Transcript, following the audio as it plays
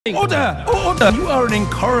Order! Order! You are an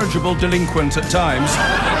incorrigible delinquent at times.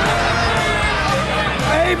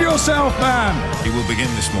 Behave yourself, man! We will begin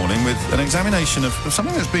this morning with an examination of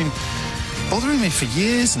something that's been bothering me for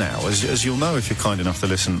years now, as you'll know if you're kind enough to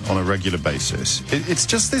listen on a regular basis. It's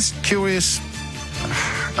just this curious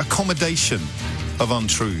accommodation of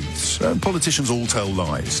untruths. Politicians all tell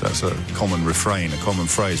lies. That's a common refrain, a common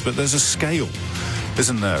phrase. But there's a scale,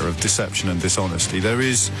 isn't there, of deception and dishonesty. There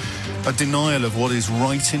is a denial of what is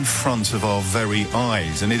right in front of our very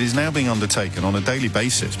eyes, and it is now being undertaken on a daily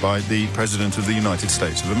basis by the President of the United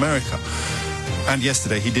States of America. And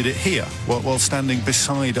yesterday he did it here, while standing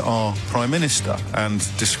beside our Prime Minister and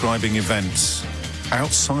describing events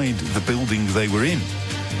outside the building they were in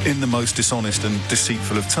the most dishonest and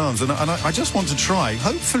deceitful of terms. And I just want to try,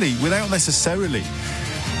 hopefully without necessarily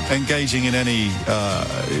engaging in any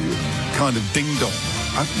kind of ding-dong,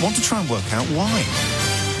 I want to try and work out why.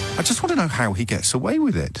 I just want to know how he gets away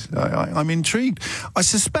with it. I'm intrigued. I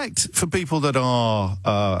suspect for people that are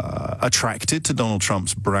attracted to Donald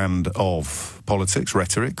Trump's brand of politics,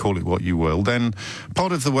 rhetoric, call it what you will, then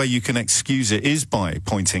part of the way you can excuse it is by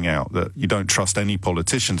pointing out that you don't trust any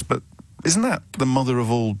politicians. But isn't that the mother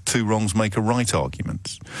of all two wrongs make a right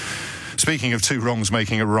arguments? Speaking of two wrongs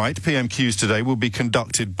making a right, PMQs today will be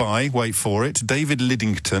conducted by, wait for it, David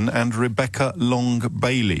Liddington and Rebecca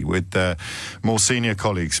Long-Bailey, with their more senior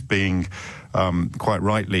colleagues being quite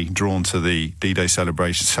rightly drawn to the D-Day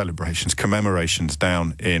commemorations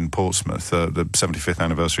down in Portsmouth. The 75th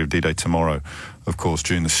anniversary of D-Day tomorrow, of course,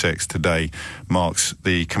 June the 6th. Today marks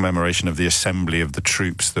the commemoration of the assembly of the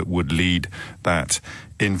troops that would lead that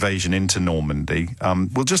invasion into Normandy.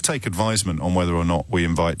 We'll just take advisement on whether or not we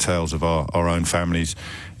invite tales of our own family's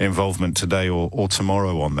involvement today or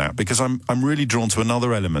tomorrow on that, because I'm really drawn to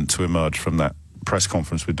another element to emerge from that press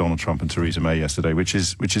conference with Donald Trump and Theresa May yesterday, which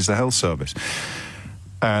is the health service.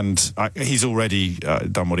 And he's already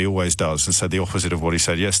done what he always does and said the opposite of what he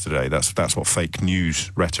said yesterday. That's what fake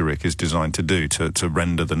news rhetoric is designed to do, to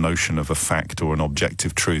render the notion of a fact or an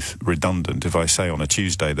objective truth redundant. If I say on a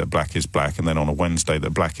Tuesday that black is black and then on a Wednesday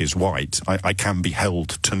that black is white, I can be held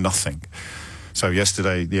to nothing. So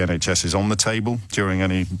yesterday, the NHS is on the table during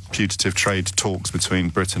any putative trade talks between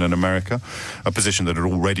Britain and America, a position that had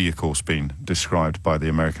already, of course, been described by the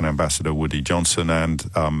American ambassador, Woody Johnson, and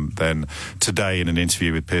then today in an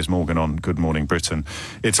interview with Piers Morgan on Good Morning Britain,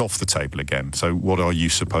 it's off the table again. So what are you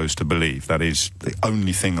supposed to believe? That is the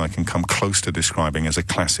only thing I can come close to describing as a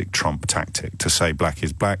classic Trump tactic, to say black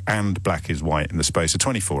is black and black is white in the space of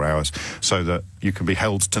 24 hours so that you can be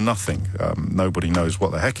held to nothing. Nobody knows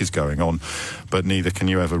what the heck is going on, but neither can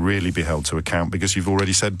you ever really be held to account because you've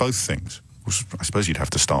already said both things. I suppose you'd have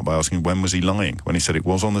to start by asking, when was he lying? When he said it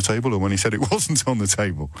was on the table or when he said it wasn't on the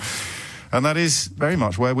table? And that is very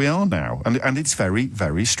much where we are now. And it's very,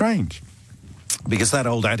 very strange. Because that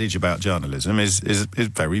old adage about journalism is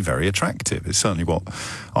very, very attractive. It's certainly what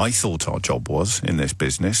I thought our job was in this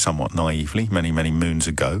business, somewhat naively, many, many moons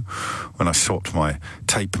ago, when I swapped my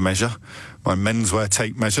tape measure, my menswear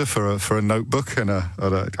tape measure for a notebook and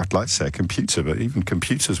I'd like to say a computer, but even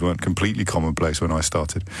computers weren't completely commonplace when I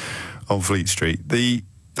started on Fleet Street. The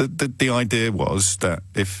idea was that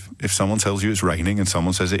if someone tells you it's raining and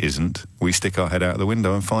someone says it isn't, we stick our head out the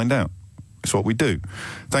window and find out. It's what we do.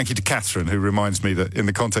 Thank you to Catherine, who reminds me that in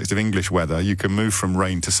the context of English weather, you can move from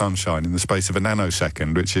rain to sunshine in the space of a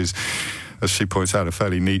nanosecond, which is, as she points out, a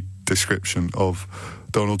fairly neat description of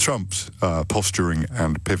Donald Trump's posturing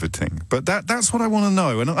and pivoting. But that's what I want to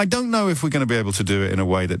know. And I don't know if we're going to be able to do it in a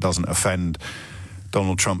way that doesn't offend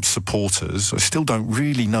Donald Trump's supporters. I still don't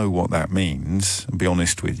really know what that means, I'll be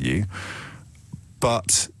honest with you.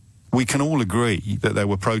 But we can all agree that there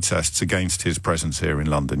were protests against his presence here in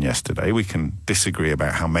London yesterday. We can disagree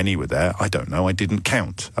about how many were there. I don't know. I didn't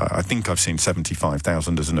count. I think I've seen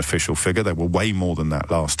 75,000 as an official figure. There were way more than that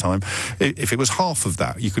last time. If it was half of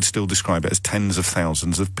that, you could still describe it as tens of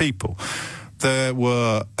thousands of people. There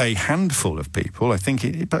were a handful of people, I think,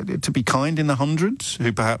 to be kind, in the hundreds,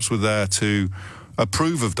 who perhaps were there to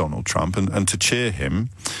approve of Donald Trump and to cheer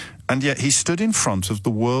him. And yet he stood in front of the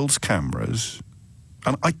world's cameras.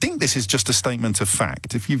 And I think this is just a statement of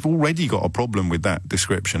fact. If you've already got a problem with that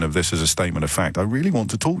description of this as a statement of fact, I really want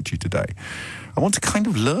to talk to you today. I want to kind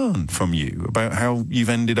of learn from you about how you've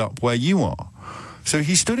ended up where you are. So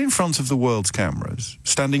he stood in front of the world's cameras,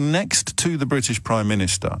 standing next to the British Prime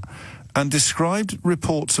Minister, and described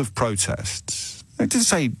reports of protests. To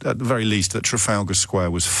say, at the very least, that Trafalgar Square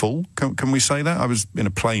was full. Can we say that? I was in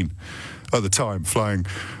a plane at the time, flying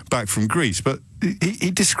back from Greece, but he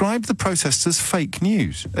described the protests as fake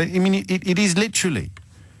news. I mean, it is literally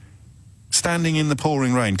standing in the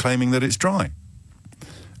pouring rain claiming that it's dry.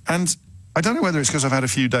 And I don't know whether it's because I've had a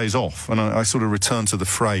few days off and I sort of returned to the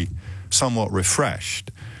fray somewhat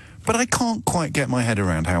refreshed, but I can't quite get my head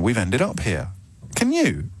around how we've ended up here. Can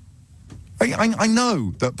you? I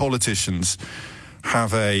know that politicians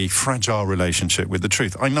have a fragile relationship with the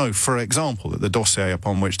truth. I know, for example, that the dossier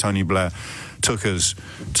upon which Tony Blair took us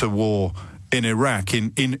to war in Iraq,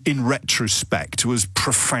 in retrospect, was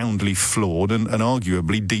profoundly flawed and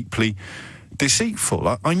arguably deeply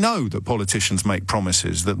deceitful. I know that politicians make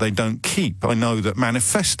promises that they don't keep. I know that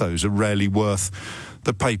manifestos are rarely worth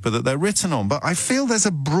the paper that they're written on. But I feel there's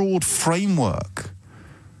a broad framework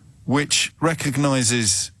which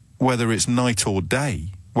recognises whether it's night or day,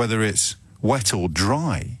 whether it's wet or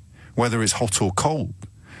dry, whether it's hot or cold.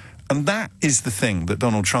 And that is the thing that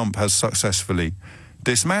Donald Trump has successfully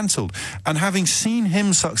dismantled. And having seen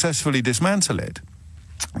him successfully dismantle it,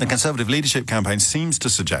 the Conservative leadership campaign seems to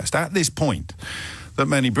suggest at this point that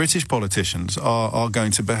many British politicians are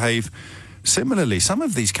going to behave similarly. Some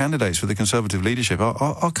of these candidates for the Conservative leadership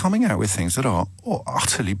are coming out with things that are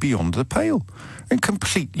utterly beyond the pale and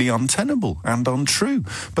completely untenable and untrue.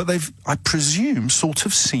 But they've, I presume, sort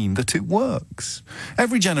of seen that it works.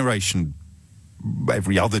 Every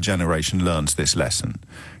other generation learns this lesson.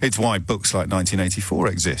 It's why books like 1984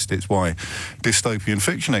 exist. It's why dystopian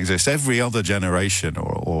fiction exists. Every other generation,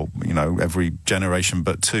 or you know, every generation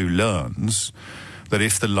but two, learns that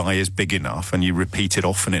if the lie is big enough and you repeat it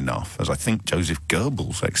often enough, as I think Joseph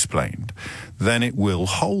Goebbels explained, then it will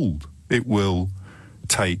hold. It will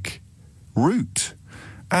take root.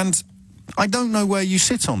 And I don't know where you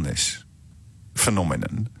sit on this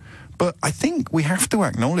phenomenon, but I think we have to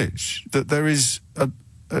acknowledge that there is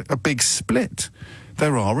a big split.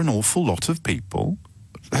 There are an awful lot of people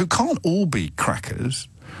who can't all be crackers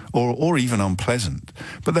or even unpleasant,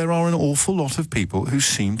 but there are an awful lot of people who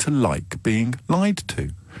seem to like being lied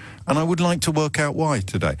to. And I would like to work out why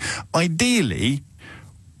today. Ideally,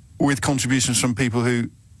 with contributions from people who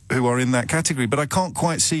are in that category, but I can't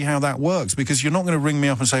quite see how that works, because you're not going to ring me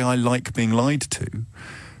up and say, I like being lied to.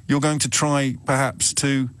 You're going to try, perhaps,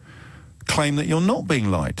 to claim that you're not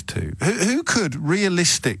being lied to. Who could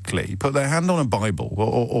realistically put their hand on a Bible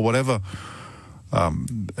or whatever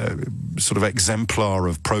sort of exemplar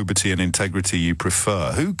of probity and integrity you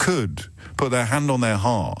prefer? Who could put their hand on their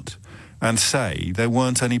heart and say there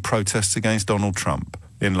weren't any protests against Donald Trump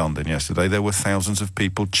in London yesterday? There were thousands of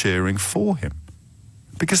people cheering for him.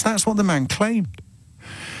 Because that's what the man claimed.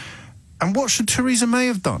 And what should Theresa May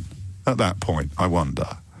have done at that point, I wonder?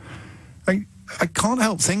 I can't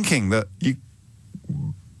help thinking that you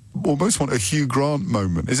almost want a Hugh Grant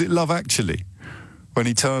moment. Is it Love Actually? When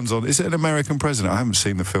he turns on, is it an American President? I haven't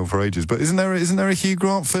seen the film for ages, but isn't there a Hugh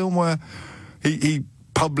Grant film where he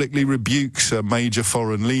publicly rebukes a major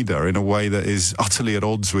foreign leader in a way that is utterly at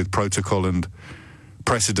odds with protocol and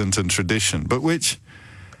precedent and tradition, but which,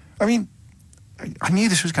 I mean, I knew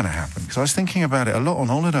this was going to happen because I was thinking about it a lot on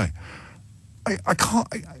holiday. I can't,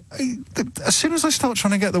 as soon as I start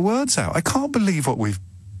trying to get the words out, I can't believe what we've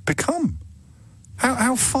become.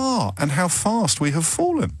 How far and how fast we have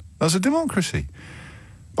fallen as a democracy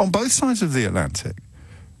on both sides of the Atlantic.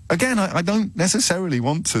 Again, I don't necessarily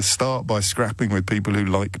want to start by scrapping with people who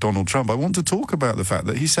like Donald Trump. I want to talk about the fact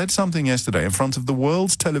that he said something yesterday in front of the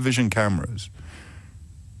world's television cameras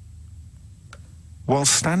while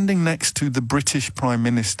standing next to the British Prime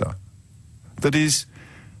Minister that is,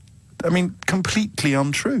 I mean, completely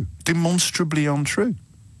untrue, demonstrably untrue.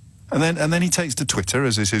 And then he takes to Twitter,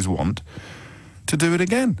 as is his wont, to do it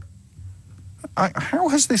again. How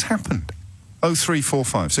has this happened?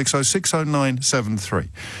 0345 60600973.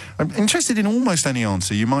 I'm interested in almost any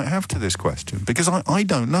answer you might have to this question, because I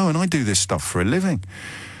don't know, and I do this stuff for a living.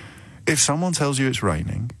 If someone tells you it's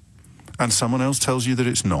raining and someone else tells you that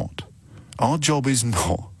it's not, our job is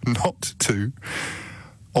not to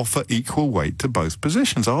offer equal weight to both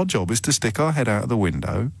positions. Our job is to stick our head out of the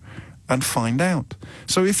window and find out.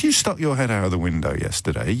 So if you stuck your head out of the window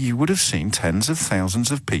yesterday, you would have seen tens of thousands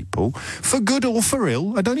of people, for good or for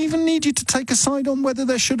ill. I don't even need you to take a side on whether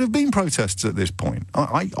there should have been protests at this point.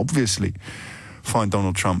 I obviously find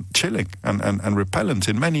Donald Trump chilling and repellent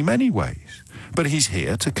in many, many ways. But he's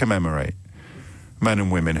here to commemorate men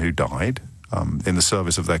and women who died in the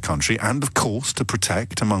service of their country, and of course to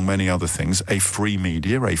protect, among many other things, a free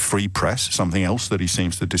media, a free press, something else that he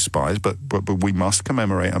seems to despise, but we must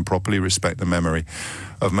commemorate and properly respect the memory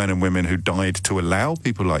of men and women who died to allow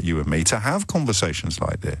people like you and me to have conversations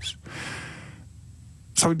like this.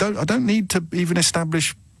 So I don't need to even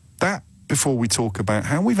establish that before we talk about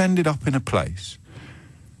how we've ended up in a place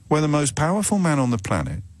where the most powerful man on the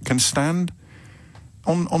planet can stand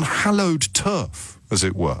on hallowed turf, as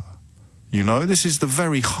it were, You know, this is the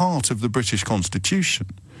very heart of the British Constitution,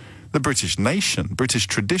 the British nation, British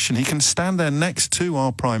tradition. He can stand there next to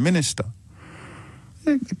our Prime Minister,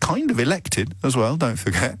 kind of elected as well, don't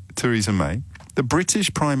forget, Theresa May, the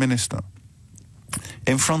British Prime Minister,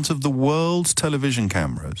 in front of the world's television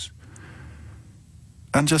cameras,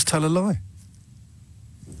 and just tell a lie.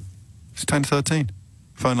 It's 10:13.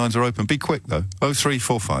 Phone lines are open. Be quick, though.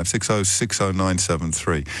 0345 60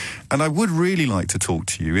 60973. And I would really like to talk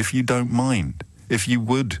to you, if you don't mind, if you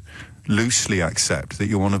would loosely accept that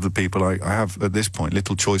you're one of the people I have, at this point,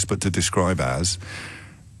 little choice but to describe as,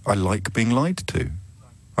 I like being lied to.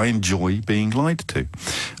 I enjoy being lied to.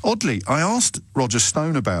 Oddly, I asked Roger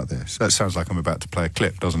Stone about this. That sounds like I'm about to play a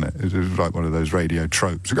clip, doesn't it? It's like one of those radio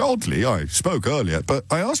tropes. Oddly, I spoke earlier, but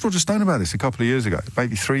I asked Roger Stone about this a couple of years ago,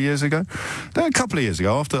 maybe 3 years ago. No, a couple of years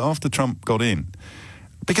ago, after Trump got in,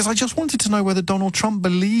 because I just wanted to know whether Donald Trump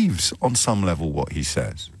believes on some level what he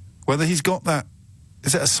says. Whether he's got that,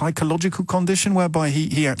 is it a psychological condition whereby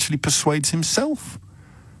he actually persuades himself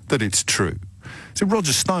that it's true? So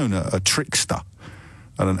Roger Stone, a trickster,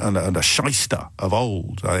 and a shyster of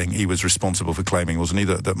old. I think he was responsible for claiming, wasn't he,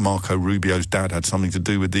 that Marco Rubio's dad had something to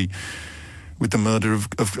do with the murder of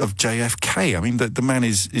JFK. I mean, the man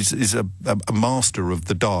is a master of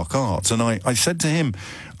the dark arts. And I said to him,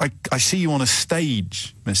 I see you on a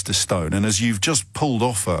stage, Mr. Stone, and as you've just pulled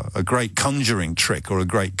off a great conjuring trick or a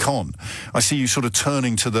great con, I see you sort of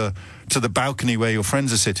turning to the balcony where your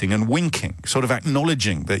friends are sitting and winking, sort of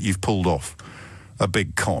acknowledging that you've pulled off a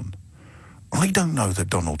big con. I don't know that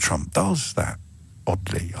Donald Trump does that,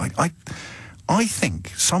 oddly. I think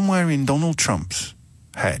somewhere in Donald Trump's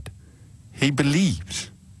head, he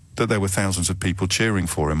believes that there were thousands of people cheering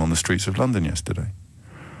for him on the streets of London yesterday.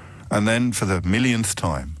 And then, for the millionth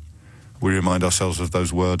time, we remind ourselves of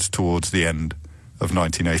those words towards the end of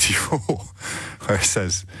 1984, where it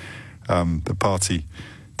says, the party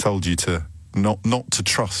told you to not to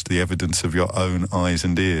trust the evidence of your own eyes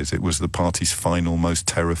and ears. It was the party's final, most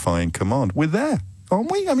terrifying command. We're there,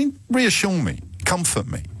 aren't we? I mean, reassure me,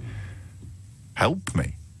 comfort me, help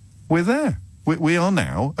me. We're there. We are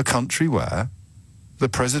now a country where the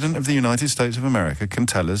President of the United States of America can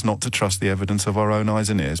tell us not to trust the evidence of our own eyes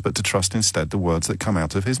and ears, but to trust instead the words that come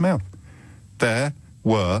out of his mouth. There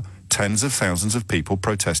were tens of thousands of people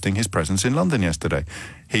protesting his presence in London yesterday.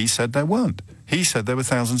 He said there weren't. He said there were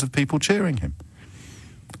thousands of people cheering him.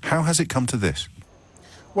 How has it come to this?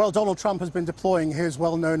 Well, Donald Trump has been deploying his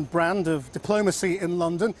well-known brand of diplomacy in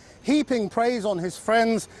London, heaping praise on his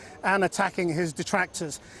friends and attacking his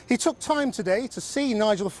detractors. He took time today to see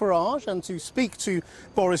Nigel Farage and to speak to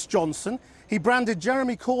Boris Johnson. He branded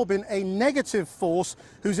Jeremy Corbyn a negative force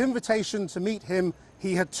whose invitation to meet him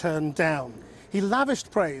he had turned down. He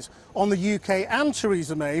lavished praise on the UK and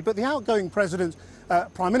Theresa May, but the outgoing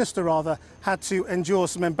Prime Minister rather, had to endure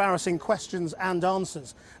some embarrassing questions and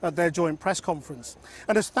answers at their joint press conference.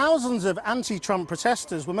 And as thousands of anti-Trump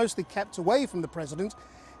protesters were mostly kept away from the President,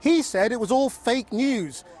 he said it was all fake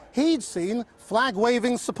news. He'd seen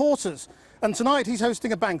flag-waving supporters. And tonight he's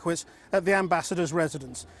hosting a banquet at the ambassador's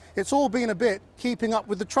residence. It's all been a bit keeping up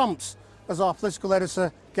with the Trumps, as our political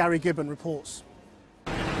editor Gary Gibbon reports.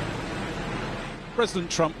 President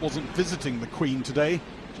Trump wasn't visiting the Queen today,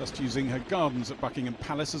 just using her gardens at Buckingham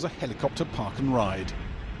Palace as a helicopter park and ride.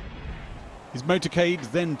 His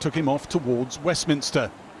motorcade then took him off towards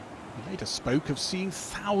Westminster. He later spoke of seeing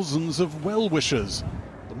thousands of well-wishers.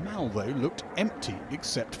 The Mall, though, looked empty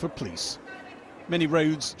except for police. Many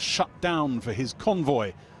roads shut down for his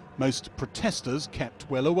convoy. Most protesters kept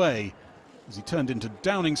well away. As he turned into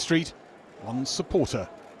Downing Street, one supporter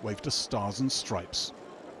waved a Stars and Stripes.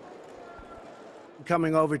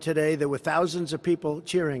 Coming over today, there were thousands of people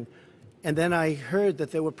cheering. And then I heard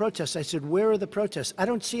that there were protests. I said, where are the protests? I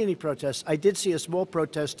don't see any protests. I did see a small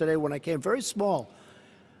protest today when I came, very small.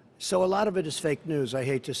 So a lot of it is fake news, I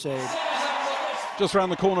hate to say it. Just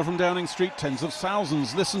round the corner from Downing Street, tens of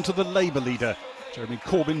thousands listened to the Labour leader. Jeremy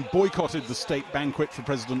Corbyn boycotted the state banquet for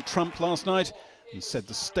President Trump last night and said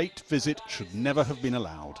the state visit should never have been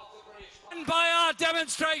allowed. And by our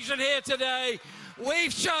demonstration here today,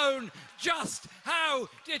 we've shown just how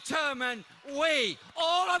determined we,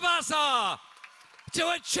 all of us, are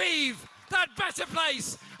to achieve that better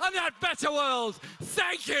place and that better world.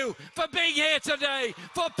 Thank you for being here today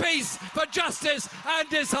for peace, for justice and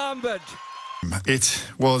disarmament. It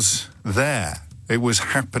was there. It was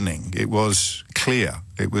happening. It was clear.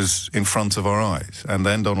 It was in front of our eyes. And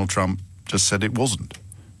then Donald Trump just said it wasn't.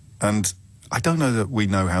 And I don't know that we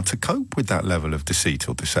know how to cope with that level of deceit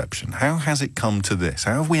or deception. How has it come to this?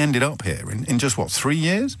 How have we ended up here in just, what, 3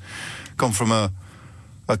 years? Gone from a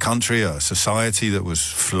a country, a society that was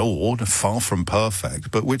flawed, far from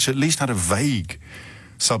perfect, but which at least had a vague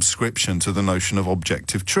subscription to the notion of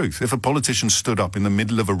objective truth. If a politician stood up in the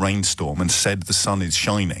middle of a rainstorm and said the sun is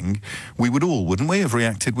shining, we would all, wouldn't we, have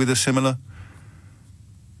reacted with a similar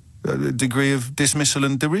degree of dismissal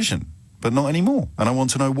and derision? But not anymore. And I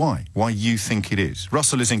want to know why you think it is.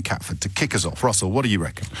 Russell is in Catford to kick us off. Russell, what do you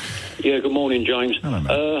reckon? Yeah, good morning, James. Hello,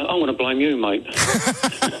 mate. I'm going to blame you, mate.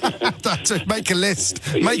 Make a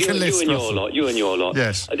list. Make a list, Russell. You and your lot.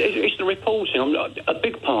 Yes. It's the reporting. A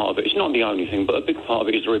big part of it, it's not the only thing, but a big part of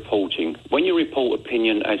it is the reporting. When you report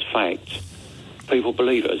opinion as fact, people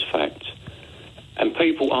believe it as fact. And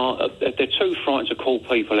people they're too frightened to call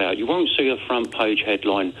people out. You won't see a front page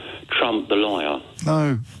headline, Trump the liar.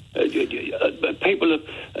 No. People,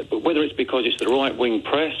 whether it's because it's the right-wing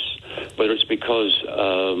press, whether it's because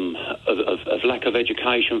of lack of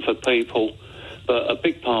education for people, but a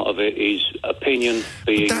big part of it is opinion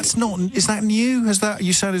being... But that's not... Is that new? Has that...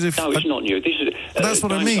 You said as if... No, it's not new. This is... That's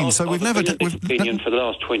what I mean. So we've never... I've been of this opinion for the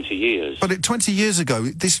last 20 years. But 20 years ago,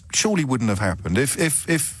 this surely wouldn't have happened. If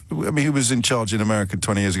I mean, who was in charge in America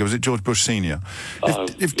 20 years ago? Was it George Bush Senior?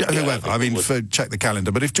 Whoever. I mean, check the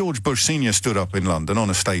calendar. But if George Bush Senior stood up in London on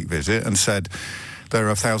a state visit and said, there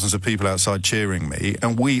are thousands of people outside cheering me,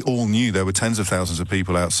 and we all knew there were tens of thousands of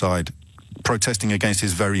people outside protesting against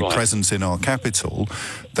his very presence in our capital,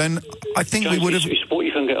 then I think we would have... It's what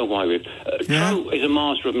you can get away with. Trump is a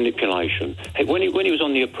master of manipulation. When he was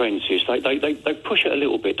on The Apprentice, they push it a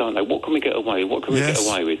little bit, don't they? What can we get away with? What can we get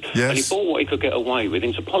away with? Yes. And he brought what he could get away with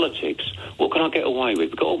into politics. What can I get away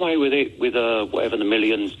with? We got away with it with whatever the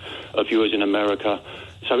millions of viewers in America.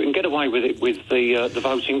 So we can get away with it with the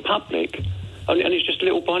voting public. And it's just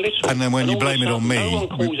little by little. And then when you blame it on me... No one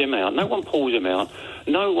calls him out. No one pulls him out.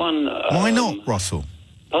 No one... Why not, Russell?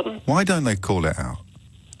 Pardon? Why don't they call it out?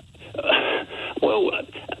 Well,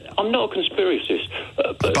 I'm not a conspiracist,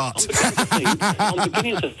 but I'm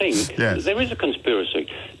beginning to think yes. there is a conspiracy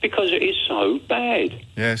because it is so bad.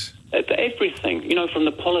 Yes. Everything, from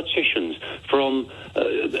the politicians, from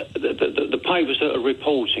the papers that are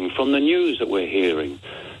reporting, from the news that we're hearing.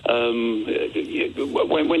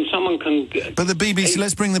 When someone can... But the BBC,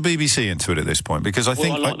 let's bring the BBC into it at this point, because I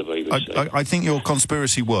think... I like the BBC. I think your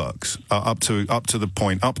conspiracy works up to the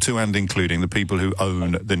point, up to and including the people who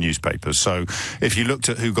own the newspapers. So if you looked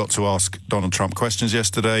at who got to ask Donald Trump questions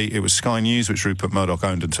yesterday, it was Sky News, which Rupert Murdoch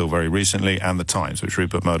owned until very recently, and The Times, which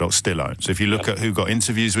Rupert Murdoch still owns. If you look at who got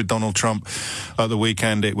interviews with Donald Trump at the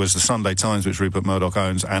weekend, it was the Sunday Times, which Rupert Murdoch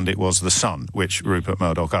owns, and it was The Sun, which Rupert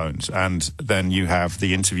Murdoch owns. And then you have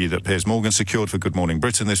the interview that Piers Morgan secured for Good Morning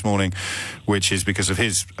Britain this morning, which is because of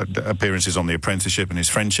his appearances on The Apprenticeship and his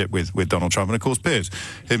friendship with Donald Trump. And of course, Piers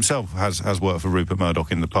himself has worked for Rupert Murdoch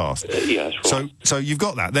in the past. Yeah, that's right. So you've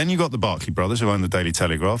got that. Then you've got the Barclay brothers, who own the Daily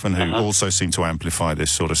Telegraph and who also seem to amplify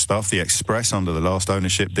this sort of stuff. The Express, under the last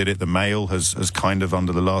ownership, did it. The Mail has kind of,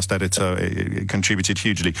 under the last editor, it contributed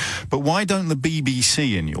hugely. But why don't the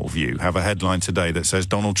BBC, in your view, have a headline today that says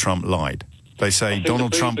Donald Trump lied? They say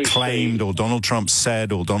Donald Trump claimed, or Donald Trump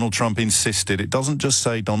said, or Donald Trump insisted. It doesn't just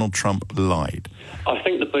say Donald Trump lied. I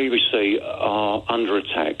think the BBC are under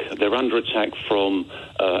attack. They're under attack from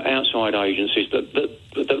outside agencies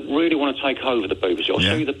that really want to take over the BBC.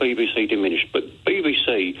 I see the BBC diminished, but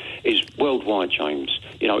BBC is worldwide, James.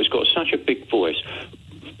 It's got such a big voice.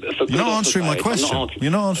 You're not answering my question.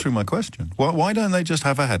 You're not answering my question. Why don't they just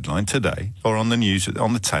have a headline today, or on the news,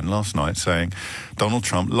 on the 10 last night, saying Donald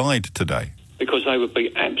Trump lied today? Because they would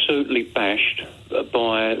be absolutely bashed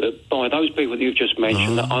by those people that you've just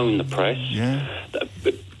mentioned that own the press. Yeah.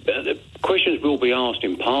 The questions will be asked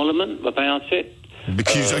in Parliament about it.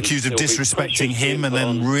 Accused of disrespecting him, and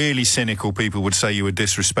then really cynical people would say you were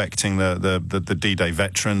disrespecting the D-Day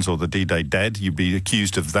veterans or the D-Day dead. You'd be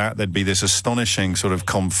accused of that. There'd be this astonishing sort of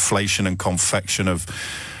conflation and confection of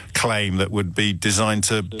claim that would be designed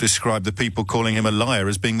to describe the people calling him a liar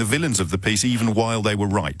as being the villains of the piece, even while they were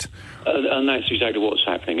right. And that's exactly what's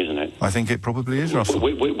happening, isn't it? I think it probably is, Russell.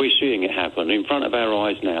 We're seeing it happen in front of our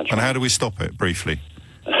eyes now, John. And how do we stop it, briefly?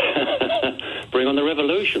 Bring on the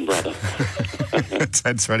revolution, brother.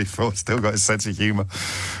 10:24, still got his sense of humour.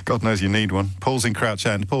 God knows you need one. Paul's in Crouch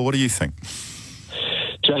End. Paul, what do you think?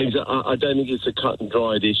 James, I don't think it's a cut and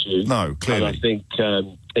dried issue. No, clearly. And I think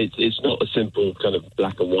it's not a simple kind of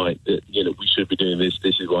black and white that, we should be doing this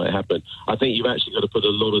is why it happened. I think you've actually got to put a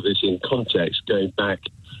lot of this in context, going back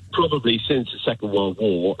probably since the Second World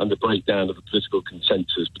War and the breakdown of the political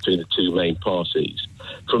consensus between the two main parties.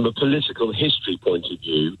 From a political history point of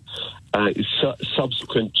view,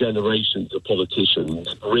 subsequent generations of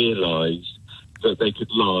politicians realised that they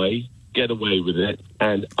could lie get away with it,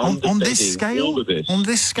 and on this scale, all of this. On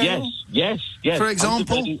this scale, yes. For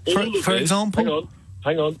example,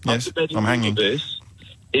 hang on. Yes, underbedding I'm hanging. All of this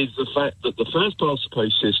is the fact that the first past the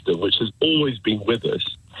post system, which has always been with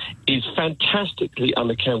us, is fantastically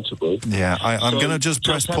unaccountable. Yeah, I'm going to just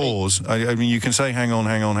press pause. I mean, you can say hang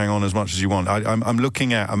on as much as you want. I'm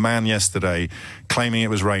looking at a man yesterday claiming it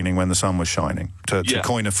was raining when the sun was shining, to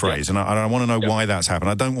coin a phrase, and I want to know why that's happened.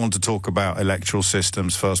 I don't want to talk about electoral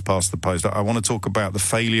systems, first past the post. I want to talk about the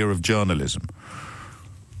failure of journalism.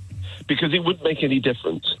 Because it wouldn't make any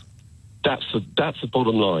difference. That's the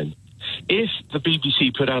bottom line. If the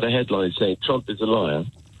BBC put out a headline saying Trump is a liar,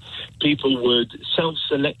 people would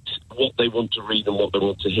self-select what they want to read and what they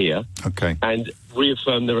want to hear, and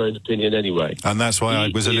reaffirm their own opinion anyway. And that's why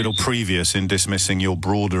I was a little previous in dismissing your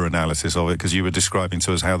broader analysis of it, because you were describing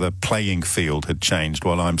to us how the playing field had changed,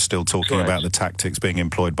 while I'm still talking about the tactics being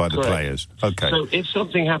employed by the players. Okay. So if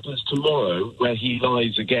something happens tomorrow where he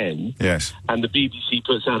lies again, and the BBC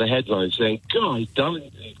puts out a headline saying, God, he's done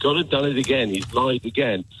it again, he's lied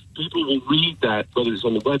again, people will read that, whether it's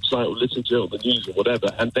on the website or listen to it on the news or whatever,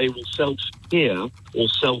 and they will self-hear or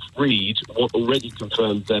self-read what already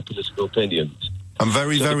confirms their political opinions. And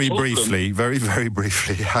very briefly,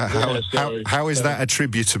 how is that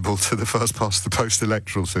attributable to the first past the post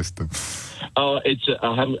electoral system? I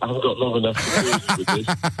haven't got long enough to do with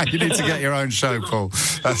this. You need to get your own show, Paul.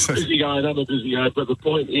 I'm a busy guy, and I'm a busy guy, but the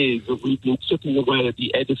point is that we've been chipping away at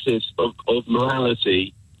the edifice of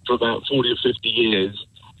morality for about 40 or 50 years,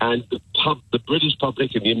 and the British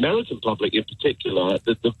public and the American public in particular,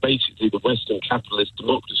 basically the Western capitalist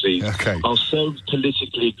democracies, are so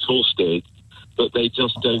politically exhausted that they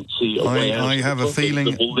just don't see a way out. I have a feeling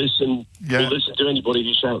that we'll listen to anybody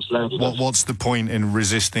who shouts loud enough. What's the point in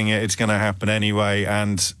resisting it? It's going to happen anyway.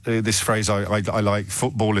 And this phrase I like,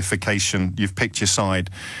 footballification. You've picked your side.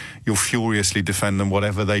 You'll furiously defend them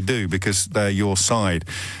whatever they do because they're your side.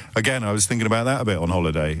 Again, I was thinking about that a bit on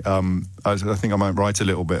holiday. I think I might write a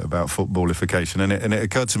little bit about footballification. And it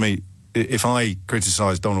occurred to me, if I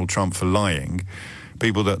criticise Donald Trump for lying,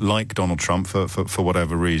 people that like Donald Trump for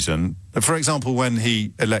whatever reason, for example, when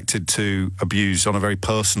he elected to abuse on a very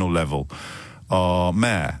personal level our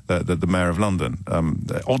mayor, the mayor of London,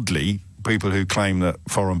 oddly, people who claim that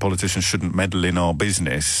foreign politicians shouldn't meddle in our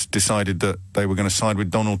business decided that they were going to side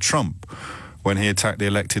with Donald Trump when he attacked the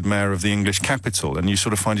elected mayor of the English capital. And you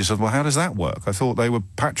sort of find yourself, well, how does that work? I thought they were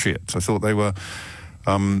patriots. I thought they were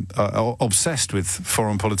obsessed with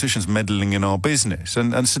foreign politicians meddling in our business.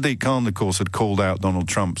 And Sadiq Khan, of course, had called out Donald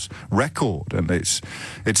Trump's record and its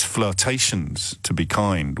flirtations, to be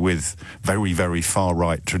kind, with very, very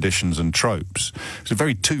far-right traditions and tropes.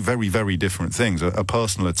 It's two very, very different things, a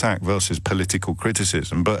personal attack versus political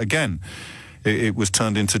criticism. But again, it was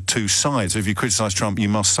turned into two sides. So if you criticise Trump, you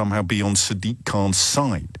must somehow be on Sadiq Khan's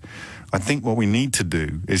side. I think what we need to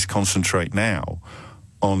do is concentrate now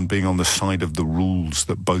on being on the side of the rules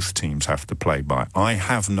that both teams have to play by. I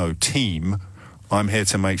have no team. I'm here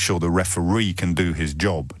to make sure the referee can do his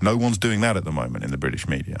job. No one's doing that at the moment in the British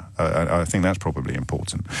media. I think that's probably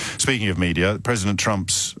important. Speaking of media, President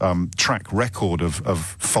Trump's track record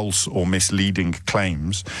of false or misleading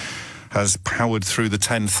claims has powered through the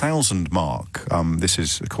 10,000 mark. This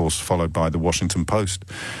is, of course, followed by the Washington Post.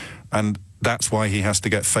 And that's why he has to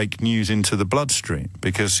get fake news into the bloodstream,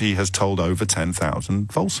 because he has told over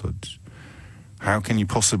 10,000 falsehoods. How can you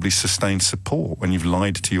possibly sustain support when you've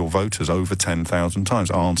lied to your voters over 10,000 times?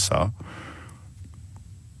 Answer: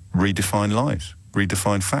 redefine lies,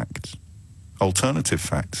 redefine facts, alternative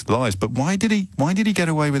facts, lies. But why did he get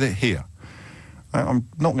away with it here? I'm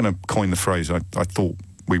not going to coin the phrase, I thought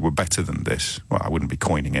we were better than this. Well, I wouldn't be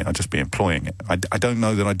coining it, I'd just be employing it. I don't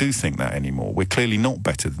know that I do think that anymore. We're clearly not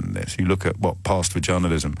better than this. You look at what passed for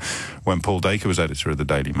journalism when Paul Dacre was editor of the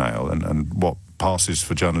Daily Mail, and what passes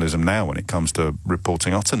for journalism now when it comes to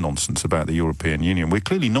reporting utter nonsense about the European Union. We're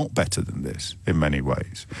clearly not better than this in many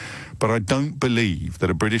ways. But I don't believe that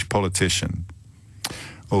a British politician...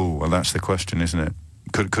 Oh, well, that's the question, isn't it?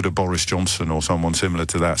 Could a Boris Johnson or someone similar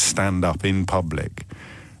to that stand up in public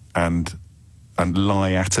and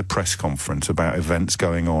lie at a press conference about events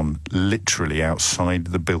going on literally outside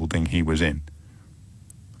the building he was in?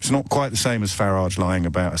 It's not quite the same as Farage lying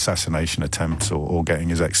about assassination attempts or getting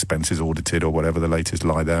his expenses audited or whatever the latest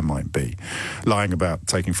lie there might be. Lying about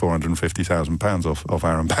taking £450,000 off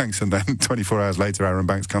Aaron Banks, and then 24 hours later Aaron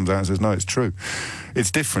Banks comes out and says, no, it's true. It's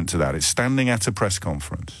different to that. It's standing at a press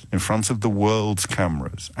conference in front of the world's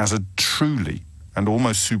cameras as a truly and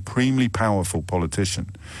almost supremely powerful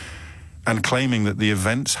politician and claiming that the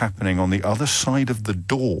events happening on the other side of the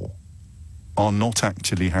door are not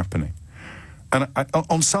actually happening. And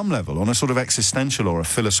on some level, on a sort of existential or a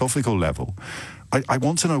philosophical level, I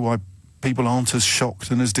want to know why people aren't as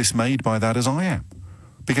shocked and as dismayed by that as I am.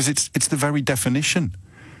 Because it's the very definition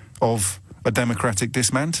of a democratic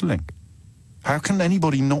dismantling. How can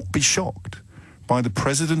anybody not be shocked by the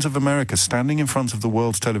President of America standing in front of the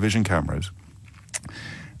world's television cameras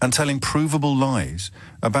and telling provable lies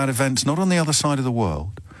about events not on the other side of the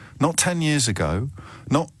world, not 10 years ago,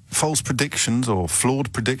 not false predictions or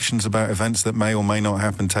flawed predictions about events that may or may not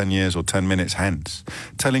happen 10 years or 10 minutes hence,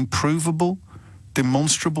 telling provable,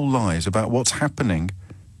 demonstrable lies about what's happening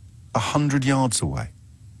 100 yards away?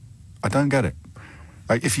 I don't get it.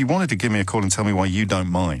 If you wanted to give me a call and tell me why you don't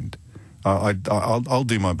mind, I'll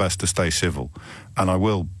do my best to stay civil, and I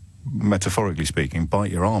will, metaphorically speaking,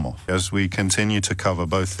 bite your arm off. As we continue to cover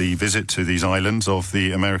both the visit to these islands of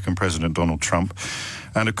the American President Donald Trump,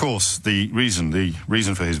 and of course the reason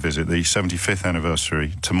for his visit, the 75th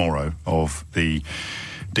anniversary tomorrow of the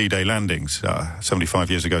D-Day landings,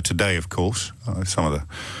 75 years ago today, of course. Some of the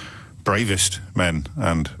bravest men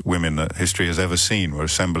and women that history has ever seen were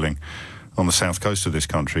assembling on the south coast of this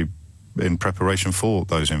country in preparation for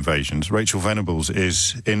those invasions. Rachel Venables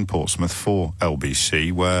is in Portsmouth for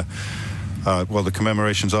LBC, where, the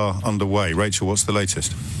commemorations are underway. Rachel, what's the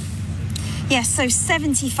latest? Yes, so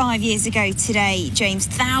 75 years ago today, James,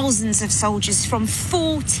 thousands of soldiers from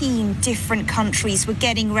 14 different countries were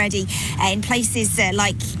getting ready in places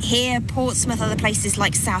like here, Portsmouth, other places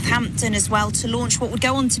like Southampton as well, to launch what would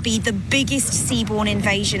go on to be the biggest seaborne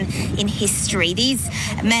invasion in history. These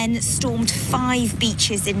men stormed 5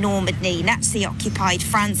 beaches in Normandy, Nazi-occupied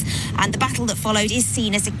France, and the battle that followed is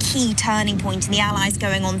seen as a key turning point in the Allies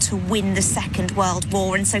going on to win the Second World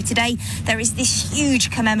War. And so today there is this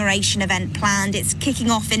huge commemoration event planned. It's kicking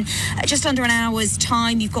off in just under an hour's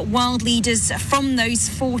time. You've got world leaders from those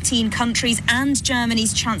 14 countries and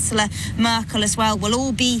Germany's Chancellor Merkel as well will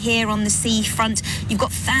all be here on the seafront. You've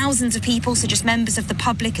got thousands of people, so just members of the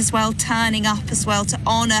public as well, turning up as well to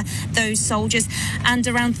honour those soldiers, and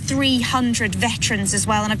around 300 veterans as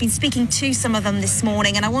well. And I've been speaking to some of them this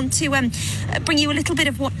morning, and I want to bring you a little bit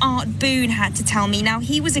of what Art Boone had to tell me. Now,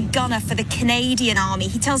 he was a gunner for the Canadian Army.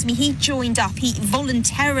 He tells me he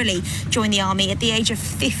voluntarily joined the army at the age of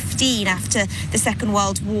 15 after the Second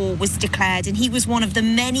World War was declared, and he was one of the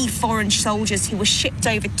many foreign soldiers who were shipped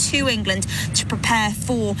over to England to prepare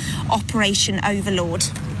for Operation Overlord.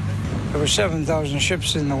 There were 7,000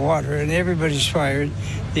 ships in the water, and everybody's fired.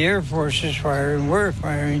 The Air Force is firing, we're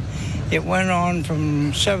firing. It went on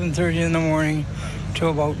from 7:30 in the morning to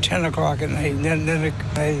about 10 o'clock at night. And then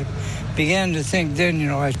I began to think then,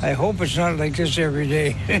 I hope it's not like this every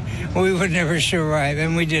day. We would never survive,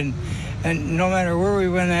 and we didn't. And no matter where we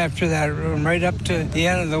went after that, right up to the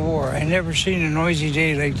end of the war, I never seen a noisy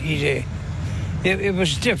day like D-Day. It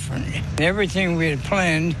was different. Everything we had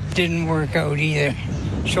planned didn't work out either.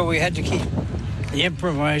 So we had to keep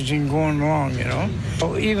improvising, going along,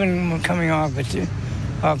 So even coming off the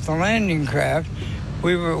landing craft,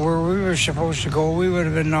 where we were supposed to go, we would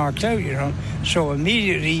have been knocked out, So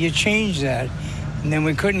immediately you change that. And then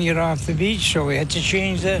we couldn't get off the beach, so we had to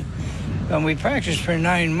change that. And we practiced for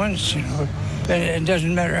 9 months, It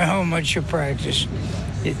doesn't matter how much you practice.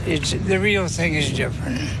 It's the real thing is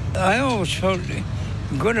different. I always felt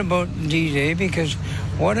good about D-Day because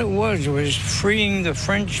what it was freeing the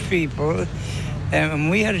French people. And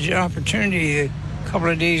we had an opportunity a couple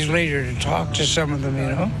of days later to talk to some of them,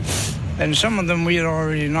 And some of them we had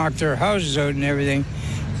already knocked their houses out and everything.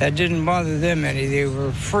 That didn't bother them any. They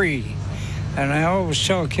were free. And I always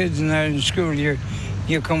tell kids in school,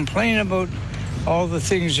 you complain about all the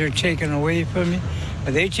things they're taking away from you,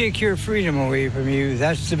 but they take your freedom away from you.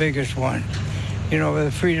 That's the biggest one.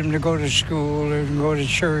 The freedom to go to school or go to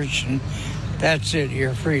church, and that's it,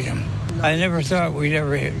 your freedom. I never thought we'd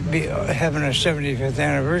ever be having a 75th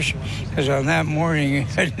anniversary, because on that morning,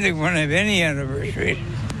 I didn't think we're going to have any anniversary.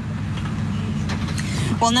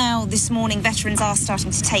 Well, now this morning, veterans are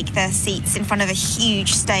starting to take their seats in front of a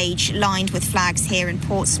huge stage lined with flags here in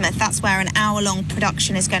Portsmouth. That's where an hour-long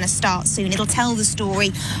production is going to start soon. It'll tell the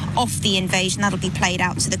story of the invasion. That'll be played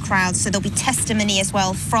out to the crowd. So there'll be testimony as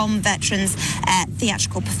well from veterans,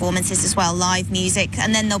 theatrical performances as well, live music.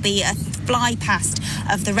 And then there'll be a fly past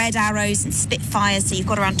of the Red Arrows and Spitfires. So you've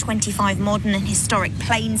got around 25 modern and historic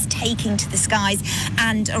planes taking to the skies,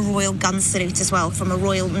 and a royal gun salute as well from a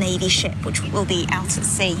Royal Navy ship, which will be out at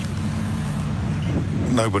sea.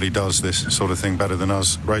 Nobody does this sort of thing better than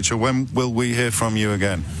us. Rachel, when will we hear from you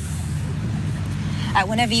again?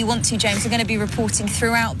 whenever you want to, James. We're going to be reporting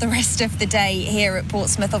throughout the rest of the day here at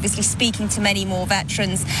Portsmouth, obviously speaking to many more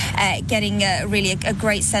veterans, getting really a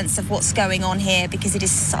great sense of what's going on here, because it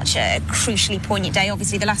is such a crucially poignant day.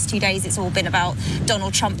 Obviously, the last 2 days it's all been about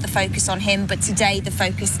Donald Trump, the focus on him, but today the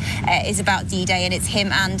focus is about D-Day, and it's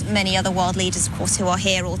him and many other world leaders, of course, who are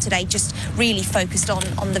here all today, just really focused on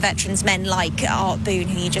the veterans, men like Art Boone,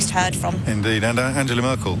 who you just heard from. Indeed, and Angela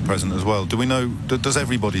Merkel present as well. Do we know, does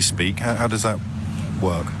everybody speak? How does that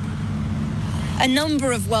work? A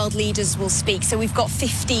number of world leaders will speak, so we've got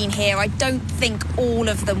 15 here. I don't think all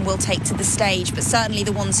of them will take to the stage, but certainly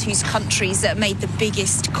the ones whose countries made the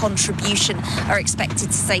biggest contribution are expected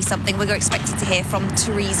to say something. We're expected to hear from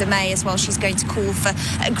Theresa May as well. She's going to call for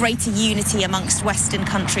a greater unity amongst Western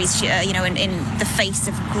countries, in the face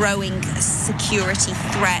of growing security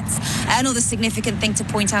threats. Another significant thing to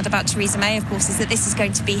point out about Theresa May, of course, is that this is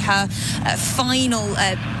going to be her final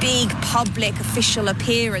big public official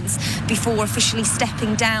appearance before officially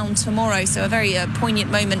stepping down tomorrow, so a very poignant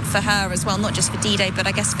moment for her as well, not just for D-Day, but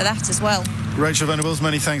I guess for that as well. Rachel Venables,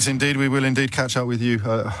 many thanks indeed. We will indeed catch up with you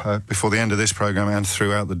before the end of this programme and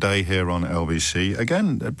throughout the day here on LBC.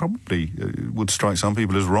 Again, it probably would strike some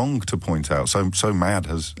people as wrong to point out, so mad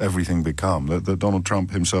has everything become, that Donald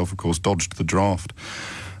Trump himself, of course, dodged the draft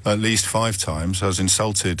at least 5 times, has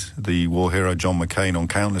insulted the war hero John McCain on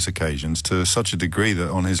countless occasions, to such a degree that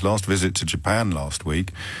on his last visit to Japan last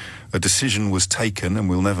week, a decision was taken, and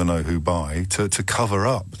we'll never know who by, to cover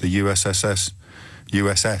up the USS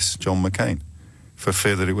John McCain, for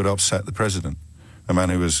fear that it would upset the president, a man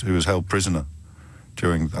who was held prisoner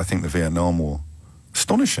during, I think, the Vietnam War.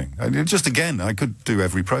 Astonishing. Just again, I could do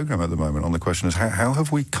every programme at the moment on the question is how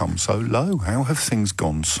have we come so low? How have things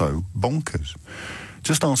gone so bonkers?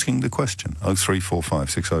 Just asking the question.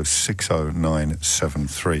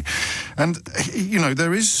 03456060973. And,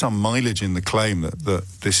 there is some mileage in the claim that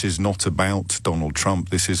this is not about Donald Trump.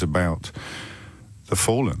 This is about the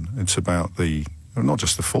fallen. It's about not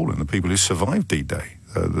just the fallen, the people who survived D-Day,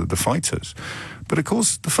 the fighters. But, of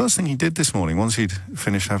course, the first thing he did this morning, once he'd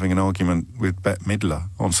finished having an argument with Bette Midler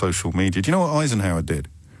on social media, do you know what Eisenhower did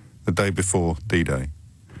the day before D-Day?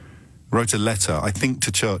 Wrote a letter, I think,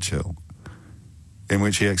 to Churchill, in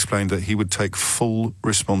which he explained that he would take full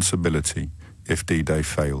responsibility if D-Day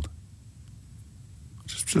failed.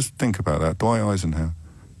 Just think about that. Dwight Eisenhower.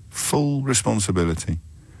 Full responsibility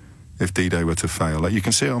if D-Day were to fail. Like, you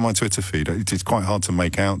can see it on my Twitter feed. It's quite hard to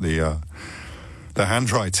make out the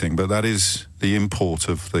handwriting, but that is the import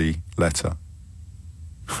of the letter.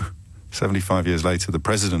 75 years later, the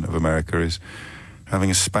President of America is having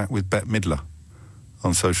a spat with Bette Midler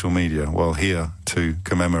on social media, while here to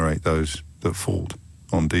commemorate those that fought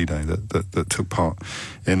on D-Day, that took part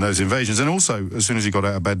in those invasions. And also, as soon as he got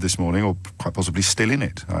out of bed this morning, or quite possibly still in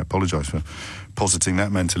it, I apologise for positing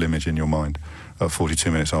that mental image in your mind at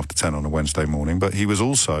 42 minutes after 10 on a Wednesday morning, but he was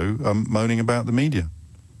also moaning about the media.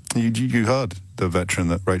 You heard the veteran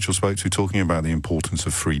that Rachel spoke to talking about the importance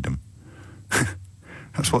of freedom.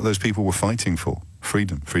 That's what those people were fighting for.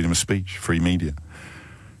 Freedom of speech, free media.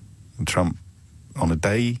 And Trump, on a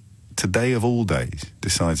day, today of all days,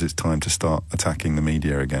 decides it's time to start attacking the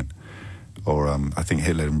media again. Or I think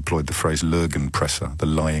Hitler employed the phrase Lügenpresse, the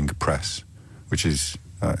lying press, which is,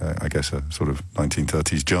 I guess, a sort of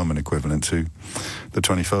 1930s German equivalent to the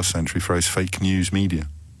 21st century phrase fake news media.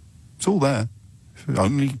 It's all there. If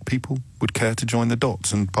only people would care to join the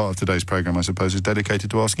dots. And part of today's programme, I suppose, is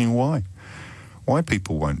dedicated to asking why. Why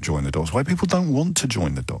people won't join the dots. Why people don't want to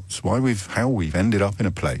join the dots. How we've ended up in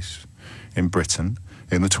a place in Britain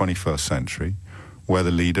in the 21st century where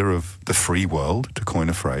the leader of the free world, to coin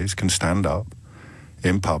a phrase, can stand up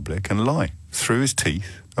in public and lie through his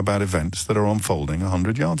teeth about events that are unfolding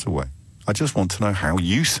 100 yards away. I just want to know how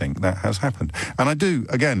you think that has happened. And I do,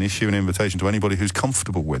 again, issue an invitation to anybody who's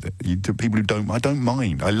comfortable with it. To people who don't, I don't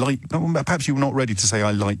mind. Perhaps you're not ready to say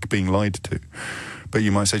I like being lied to. But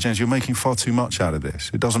you might say, James, you're making far too much out of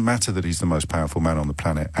this. It doesn't matter that he's the most powerful man on the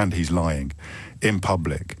planet and he's lying in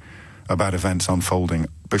public about events unfolding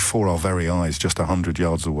before our very eyes just 100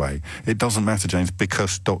 yards away. It doesn't matter, James,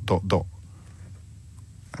 because ...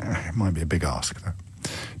 It might be a big ask, though.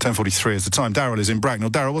 10:43 is the time. Darryl is in Bracknell.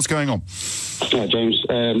 Darryl, what's going on? Hi, James.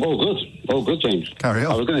 All good, James. Carry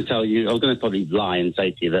on. I was going to probably lie and say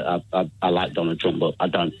to you that I like Donald Trump, but I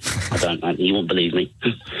don't. You won't believe me.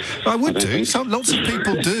 I would do. Lots of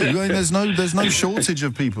people do. I mean, there's no shortage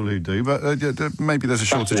of people who do, but maybe there's a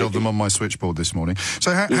shortage of them on my switchboard this morning.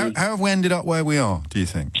 So how have we ended up where we are, do you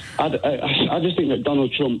think? I just think that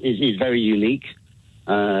Donald Trump is very unique,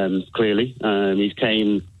 clearly.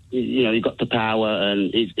 He got to power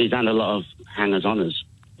and he's had a lot of hangers-oners.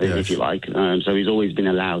 if you like. So he's always been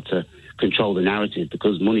allowed to control the narrative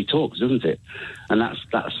because money talks, doesn't it? And that's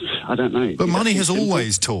I don't know. But money has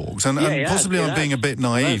always talked, and possibly I'm being a bit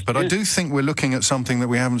naive, but I do think we're looking at something that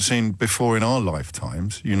we haven't seen before in our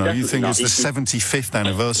lifetimes. You know, Definitely you think not. it's the 75th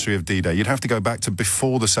anniversary of D-Day. You'd have to go back to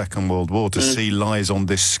before the Second World War to see lies on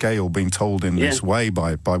this scale being told in this way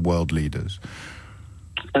by world leaders.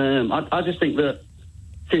 I just think that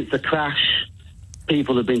since the crash,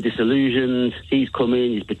 people have been disillusioned. He's come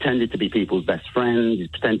in, he's pretended to be people's best friend, he's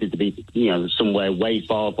pretended to be, somewhere way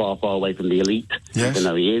far, far, far away from the elite, even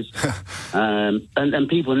though he is. And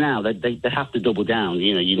people now, they have to double down.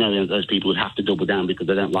 Those people would have to double down because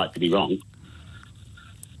they don't like to be wrong.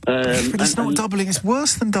 But it's not doubling, it's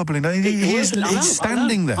worse than doubling. He's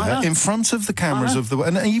standing there in front of the cameras of the...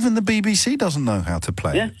 And even the BBC doesn't know how to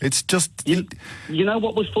play. Yeah. It's just... You know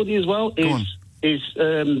what was funny as well? Is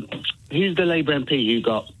who's the Labour MP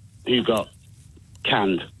who got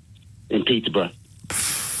canned in Peterborough?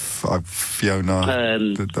 Fiona.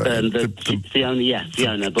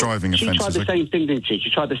 Fiona. But driving she tried the same thing, didn't she? She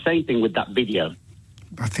tried the same thing with that video.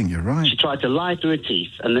 I think you're right. She tried to lie through her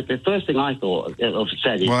teeth, and the first thing I thought of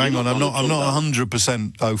said is... Well, hang on, I'm not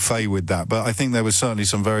 100% au fait with that, but I think there was certainly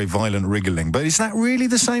some very violent wriggling. But is that really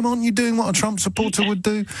the same? Aren't you doing what a Trump supporter would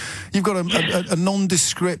do? You've got a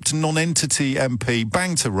nondescript, non-entity MP,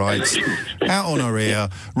 bang to rights, out on her ear,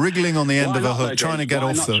 wriggling on the end of a hook, trying to get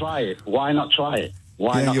off the... Why not try it?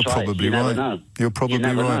 You're probably right. You're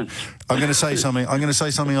probably right. I'm going to say something. I'm going to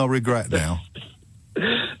say something I'll regret now.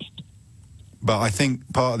 But I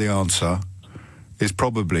think part of the answer is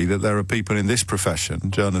probably that there are people in this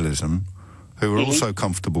profession, journalism, who are also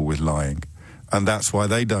comfortable with lying. And that's why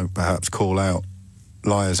they don't perhaps call out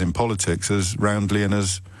liars in politics as roundly and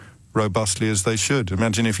as robustly as they should.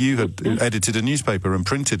 Imagine if you had edited a newspaper and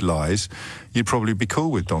printed lies, you'd probably be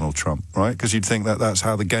cool with Donald Trump, right? Because you'd think that that's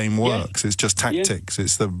how the game works. It's just tactics.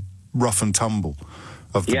 It's the rough and tumble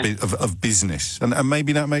of of business, and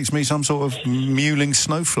maybe that makes me some sort of mewling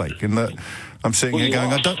snowflake. In that I'm sitting here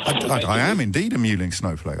going, I am indeed a mewling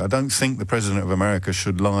snowflake. I don't think the President of America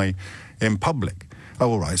should lie in public.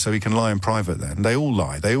 Oh, all right, so he can lie in private then. They all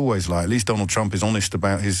lie. They always lie. At least Donald Trump is honest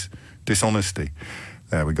about his dishonesty.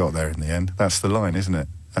 There, we got there in the end. That's the line, isn't it?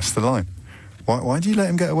 That's the line. Why do you let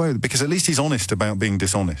him get away with it? Because at least he's honest about being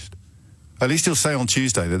dishonest. At least he'll say on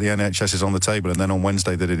Tuesday that the NHS is on the table and then on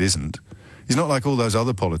Wednesday that it isn't. He's not like all those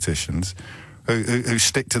other politicians who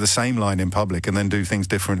stick to the same line in public and then do things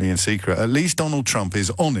differently in secret. At least Donald Trump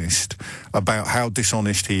is honest about how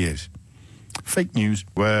dishonest he is. Fake news,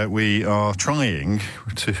 where we are trying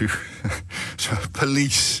to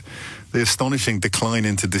police the astonishing decline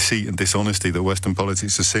into deceit and dishonesty that Western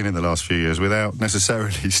politics has seen in the last few years without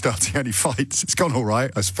necessarily starting any fights. It's gone all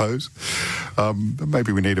right, I suppose.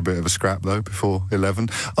 Maybe we need a bit of a scrap, though, before 11.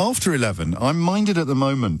 After 11, I'm minded at the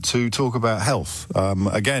moment to talk about health,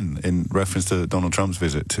 again, in reference to Donald Trump's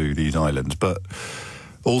visit to these islands, but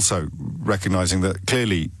also recognising that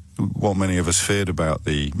clearly what many of us feared about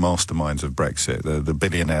the masterminds of Brexit, the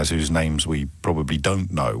billionaires whose names we probably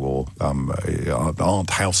don't know or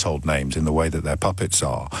aren't household names in the way that their puppets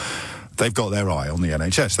are, they've got their eye on the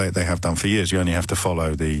NHS. They have done for years. You only have to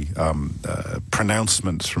follow the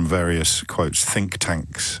pronouncements from various, quotes, think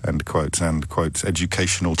tanks, end quotes, and, quotes,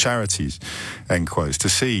 educational charities, end quotes, to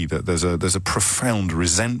see that there's a profound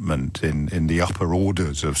resentment in the upper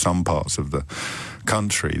orders of some parts of the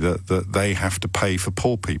country that they have to pay for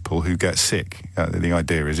poor people who get sick. The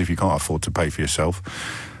idea is if you can't afford to pay for yourself,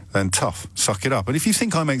 then tough, suck it up. And if you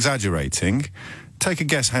think I'm exaggerating, take a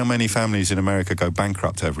guess how many families in America go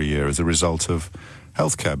bankrupt every year as a result of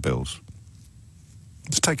healthcare bills.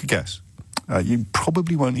 Just take a guess. You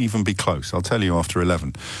probably won't even be close. I'll tell you after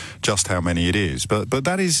 11 just how many it is. But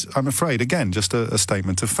that is, I'm afraid, again, just a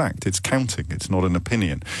statement of fact. It's counting. It's not an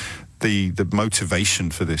opinion. The motivation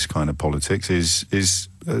for this kind of politics is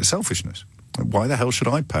selfishness. Why the hell should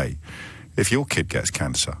I pay if your kid gets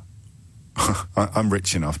cancer? I'm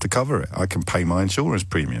rich enough to cover it. I can pay my insurance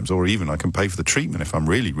premiums, or even I can pay for the treatment if I'm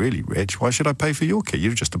really, really rich. Why should I pay for your kid?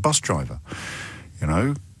 You're just a bus driver. You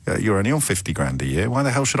know, you're only on 50 grand a year. Why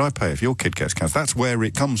the hell should I pay if your kid gets cancer? That's where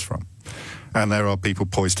it comes from. And there are people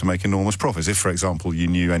poised to make enormous profits. If, for example, you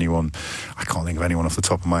knew anyone, I can't think of anyone off the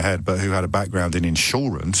top of my head, but who had a background in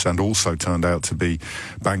insurance and also turned out to be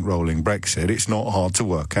bankrolling Brexit, it's not hard to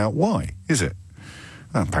work out why, is it?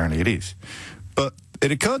 Well, apparently it is. But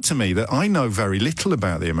it occurred to me that I know very little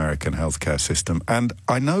about the American healthcare system, and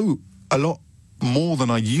I know a lot more than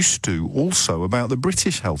I used to also about the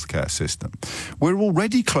British healthcare system. We're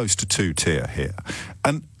already close to two-tier here.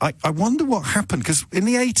 And I wonder what happened, because in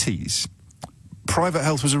the 80s, private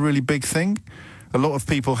health was a really big thing. A lot of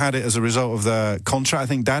people had it as a result of their contract. I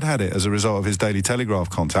think Dad had it as a result of his Daily Telegraph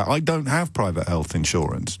contract. I don't have private health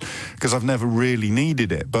insurance because I've never really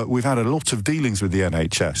needed it. But we've had a lot of dealings with the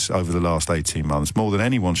NHS over the last 18 months, more than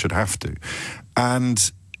anyone should have to.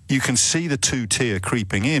 And you can see the two-tier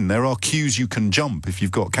creeping in. There are queues you can jump if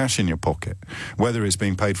you've got cash in your pocket, whether it's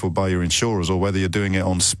being paid for by your insurers or whether you're doing it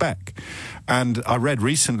on spec. And I read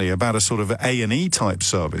recently about a sort of A&E type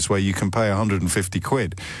service where you can pay 150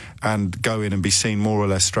 quid and go in and be seen more or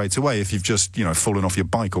less straight away if you've just, you know, fallen off your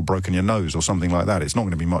bike or broken your nose or something like that. It's not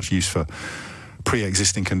going to be much use for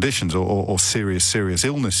pre-existing conditions or serious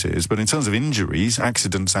illnesses. But in terms of injuries,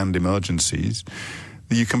 accidents and emergencies,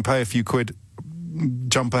 you can pay a few quid,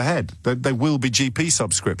 jump ahead. There will be GP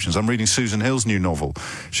subscriptions. I'm reading Susan Hill's new novel.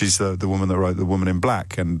 She's the woman that wrote The Woman in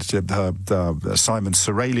Black, and her Simon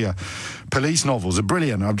Seralia police novels are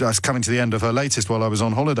brilliant. I'm just coming to the end of her latest while I was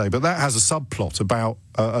on holiday, but that has a subplot about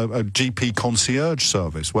a GP concierge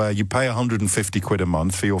service where you pay 150 quid a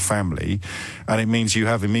month for your family, and it means you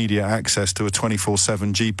have immediate access to a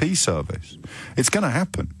 24/7 GP service. It's going to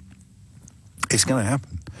happen. It's going to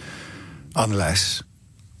happen. Unless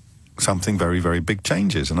something very, very big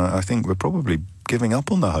changes. And I think we're probably giving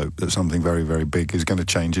up on the hope that something very, very big is going to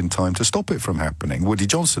change in time to stop it from happening. Woody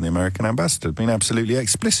Johnson, the American ambassador, has been absolutely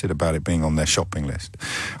explicit about it being on their shopping list.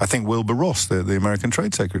 I think Wilbur Ross, the American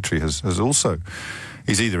Trade Secretary, has also...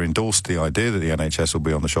 He's either endorsed the idea that the NHS will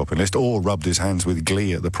be on the shopping list or rubbed his hands with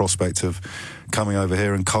glee at the prospect of coming over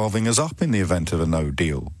here and carving us up in the event of a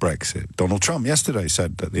no-deal Brexit. Donald Trump yesterday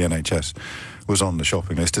said that the NHS was on the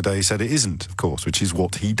shopping list. Today he said it isn't, of course, which is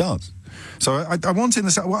what he does. So I want in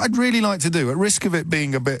the... What I'd really like to do, at risk of it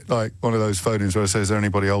being a bit like one of those phone-ins where I say, is there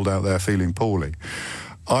anybody old out there feeling poorly?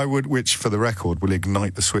 I would, which for the record will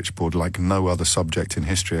ignite the switchboard like no other subject in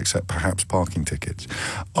history except perhaps parking tickets.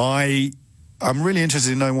 I'm really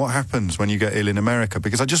interested in knowing what happens when you get ill in America,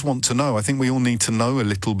 because I just want to know. I think we all need to know a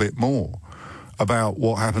little bit more about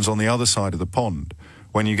what happens on the other side of the pond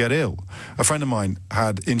when you get ill. A friend of mine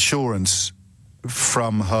had insurance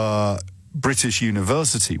from her British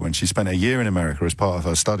university when she spent a year in America as part of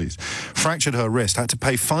her studies, fractured her wrist, had to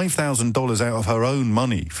pay $5,000 out of her own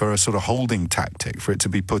money for a sort of holding tactic for it to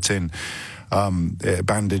be put in,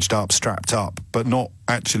 bandaged up, strapped up, but not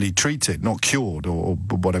actually treated, not cured, or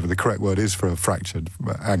whatever the correct word is for a fractured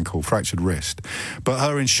ankle, fractured wrist. But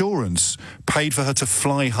her insurance paid for her to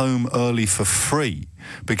fly home early for free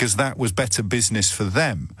because that was better business for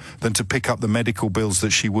them than to pick up the medical bills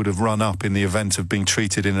that she would have run up in the event of being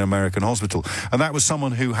treated in an American hospital. And that was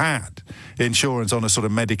someone who had insurance on a sort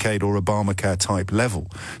of Medicaid or Obamacare type level.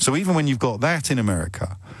 So even when you've got that in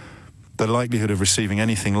America, the likelihood of receiving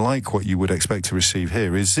anything like what you would expect to receive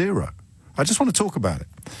here is zero. I just want to talk about it,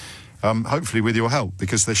 hopefully with your help,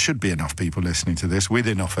 because there should be enough people listening to this with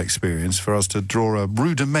enough experience for us to draw a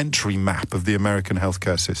rudimentary map of the American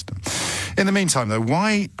healthcare system. In the meantime, though,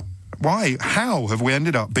 how have we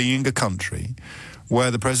ended up being a country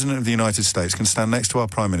where the President of the United States can stand next to our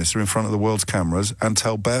Prime Minister in front of the world's cameras and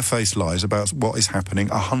tell barefaced lies about what is happening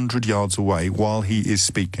 100 yards away while he is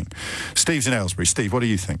speaking? Steve's in Aylesbury. Steve, what do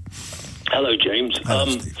you think? Hello, James.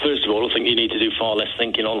 First of all, I think you need to do far less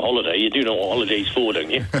thinking on holiday. You do know what holiday's for, don't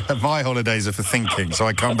you? My holidays are for thinking, so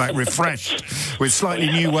I come back refreshed with slightly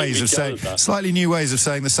new ways of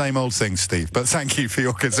saying the same old thing, Steve. But thank you for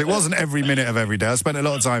your concern. It wasn't every minute of every day. I spent a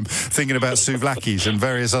lot of time thinking about souvlakis and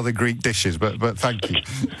various other Greek dishes. But thank you.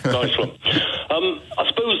 Nice one. I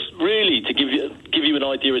suppose really to give you an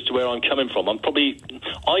idea as to where I'm coming from,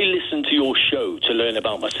 I listen to your show to learn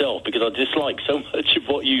about myself because I dislike so much of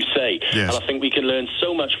what you say. Yes. And I think we can learn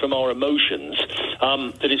so much from our emotions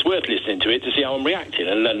that it's worth listening to it to see how I'm reacting,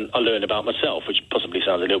 and then I learn about myself, which possibly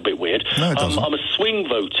sounds a little bit weird. No, it doesn't. I'm a swing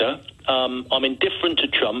voter. I'm indifferent to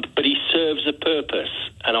Trump, but he serves a purpose,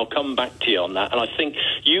 and I'll come back to you on that. And I think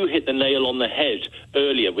you hit the nail on the head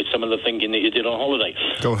earlier with some of the thinking that you did on holiday.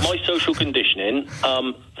 My social conditioning,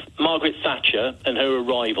 Margaret Thatcher and her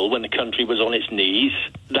arrival when the country was on its knees,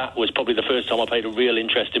 that was probably the first time I paid a real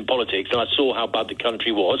interest in politics, and I saw how bad the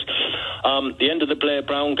country was. The end of the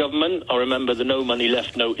Blair-Brown government, I remember the no money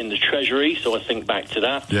left note in the Treasury, so I think back to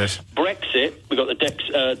that. Yes. Brexit, we've got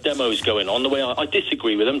the demos going on. The way I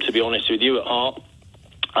disagree with them, to be honest with you, at heart.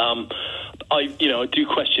 I do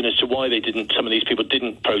question as to why some of these people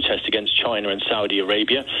didn't protest against China and Saudi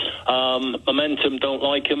Arabia. Momentum don't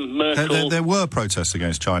like them. Merkel... There were protests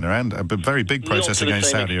against China and very big protests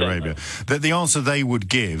against Saudi Arabia. The answer they would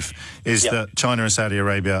give is that China and Saudi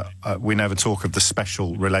Arabia, we never talk of the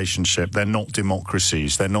special relationship. They're not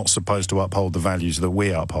democracies. They're not supposed to uphold the values that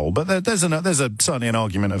we uphold. But there's certainly an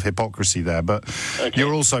argument of hypocrisy there. But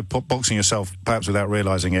you're also boxing yourself, perhaps without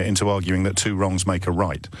realising it, into arguing that two wrongs make a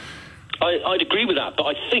right. I'd agree with that, but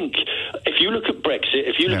I think if you look at Brexit,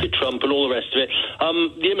 if you look at Trump and all the rest of it,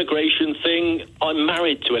 the immigration thing, I'm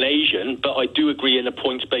married to an Asian, but I do agree in a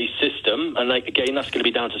points-based system, and again, that's going to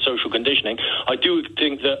be down to social conditioning. I do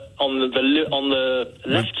think that on the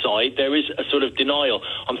left side, there is a sort of denial.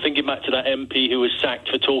 I'm thinking back to that MP who was sacked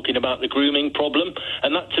for talking about the grooming problem,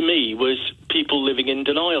 and that to me was people living in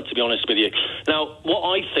denial, to be honest with you. Now, what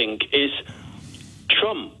I think is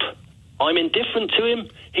Trump, I'm indifferent to him.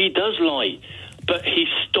 He does lie, but he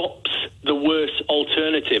stops the worst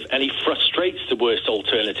alternative, and he frustrates the worst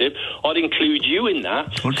alternative. I'd include you in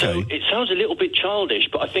that. Okay. So it sounds a little bit childish,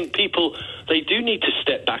 but I think people, they do need to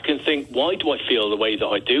step back and think, why do I feel the way that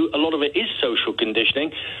I do? A lot of it is social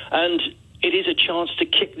conditioning, and it is a chance to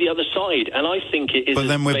kick the other side, and I think it is. But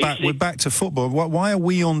then we're back to football. Why are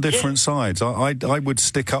we on different sides? I would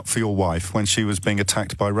stick up for your wife when she was being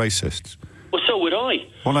attacked by racists. Well, so would I.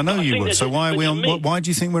 Well, I know you would. So why are we on? Why do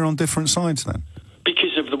you think we're on different sides then?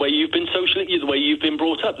 Because of the way you've been socially, the way you've been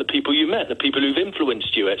brought up, the people you met, the people who've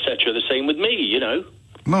influenced you, etc. The same with me, you know.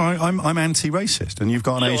 No, I'm anti-racist, and you've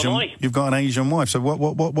got an Asian wife. So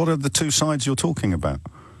what are the two sides you're talking about?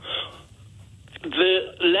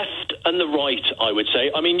 The left and the right, I would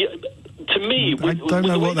say. I mean, to me... I don't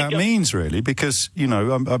know what that means, really, because, you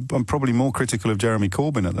know, I'm probably more critical of Jeremy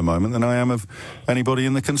Corbyn at the moment than I am of anybody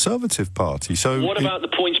in the Conservative Party. So what about the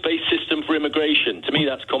points-based system for immigration? To me,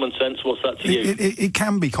 that's common sense. What's that to you? It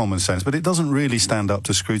can be common sense, but it doesn't really stand up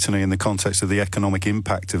to scrutiny in the context of the economic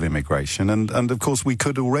impact of immigration. And of course, we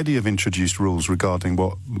could already have introduced rules regarding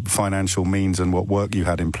what financial means and what work you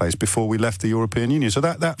had in place before we left the European Union. So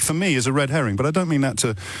that for me, is a red herring, but I don't mean that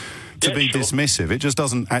to be dismissive. It just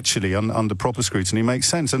doesn't actually, under proper scrutiny, make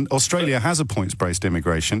sense. And Australia has a points-based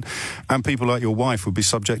immigration, and people like your wife would be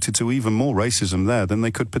subjected to even more racism there than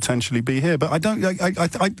they could potentially be here. But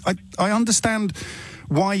I understand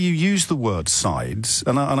why you use the word sides,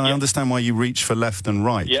 and I understand why you reach for left and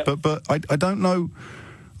right. Yep. But I don't know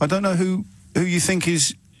who you think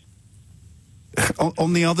is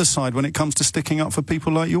on the other side when it comes to sticking up for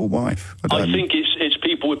people like your wife. I think it's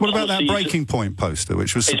people with What about that Breaking Point poster,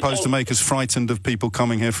 which was supposed to make us frightened of people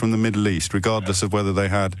coming here from the Middle East, regardless of whether they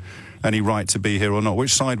had any right to be here or not?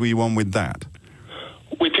 Which side were you on with that?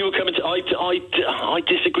 With people coming to... I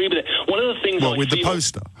disagree with it. One of the things with the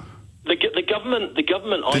poster? The government...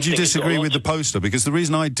 Did you disagree with the poster? Because the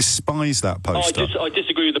reason I despise that poster... I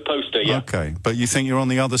disagree with the poster, yeah. Okay, but you think you're on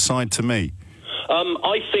the other side to me?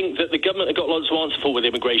 I think that the government have got lots to answer for with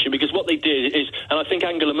immigration, because what they did is, and I think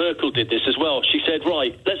Angela Merkel did this as well, she said,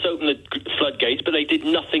 right, let's open the floodgates, but they did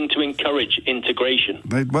nothing to encourage integration.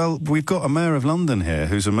 Well, we've got a mayor of London here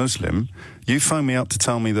who's a Muslim. You phoned me up to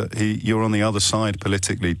tell me that you're on the other side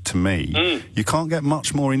politically to me. You can't get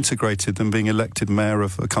much more integrated than being elected mayor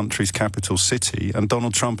of a country's capital city, and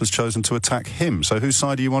Donald Trump has chosen to attack him. So whose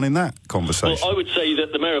side are you on in that conversation? Well, I would say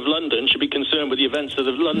that the mayor of London should be concerned with the events of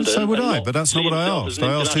London. So would I, but that's not what I asked.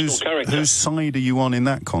 I asked whose side are you on in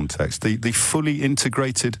that context? The fully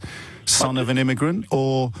integrated son of an immigrant,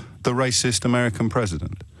 or the racist American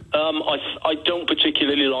president? I don't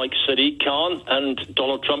particularly like Sadiq Khan, and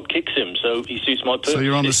Donald Trump kicks him, so he suits my purpose. So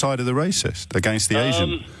you're on the side of the racist against the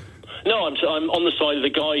Asian? No, I'm on the side of the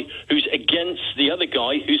guy who's against the other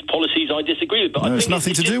guy whose policies I disagree with. But no, it's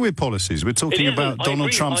nothing to do with policies. We're talking about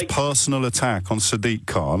Donald Trump's personal attack on Sadiq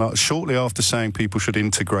Khan shortly after saying people should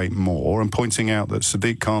integrate more and pointing out that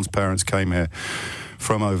Sadiq Khan's parents came here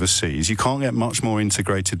from overseas. You can't get much more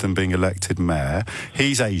integrated than being elected mayor.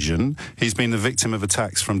 He's Asian. He's been the victim of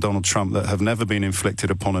attacks from Donald Trump that have never been inflicted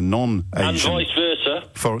upon a non-Asian. And vice versa.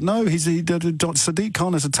 Sadiq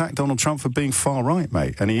Khan has attacked Donald Trump for being far right,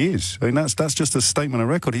 mate, and he is. I mean, that's just a statement of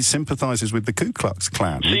record. He sympathises with the Ku Klux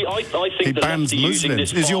Klan. See, I think he bans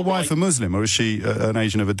Muslims. Is your wife a Muslim, or is she an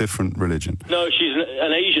Asian of a different religion? No, she's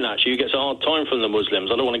an Asian, actually, who gets a hard time from the Muslims.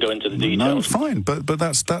 I don't want to go into the details. No, fine, but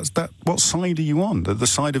that's what side are you on? The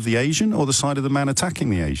side of the Asian or the side of the man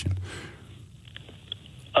attacking the Asian?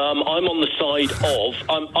 I'm on the side of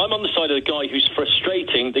I'm on the side of the guy who's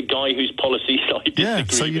frustrating the guy whose policies I disagree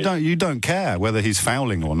with. So you don't care whether he's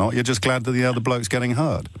fouling or not. You're just glad that the other bloke's getting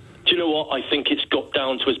hurt. Do you know what? I think it's got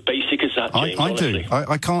down to as basic as that, James. I do.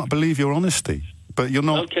 I can't believe your honesty. but you're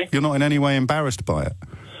not. Okay. You're not in any way embarrassed by it.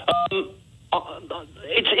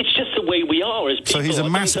 It's just the way we are as people. So he's a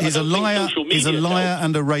liar. He's a liar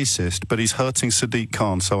and a racist, but he's hurting Sadiq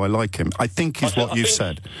Khan, so I like him. I think is what you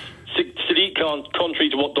said. Sadiq Khan, contrary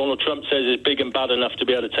to what Donald Trump says, is big and bad enough to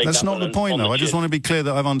be able to take. That's not the point, though. I just want to be clear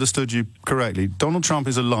that I've understood you correctly. Donald Trump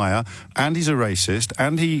is a liar, and he's a racist,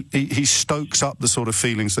 and he stokes up the sort of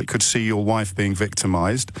feelings that could see your wife being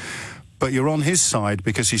victimised. But you're on his side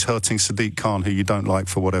because he's hurting Sadiq Khan, who you don't like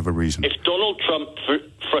for whatever reason. If Donald Trump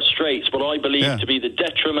frustrates what I believe to be the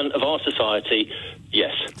detriment of our society,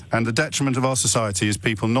 yes. And the detriment of our society is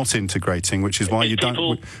people not integrating, which is why you don't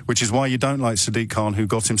like Sadiq Khan, who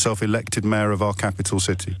got himself elected mayor of our capital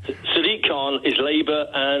city. Sadiq Khan is Labour,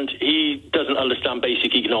 and he doesn't understand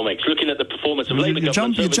basic economics. Looking at the performance of Labour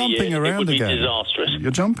governments over the years, it would be disastrous.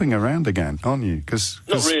 You're jumping around again, aren't you?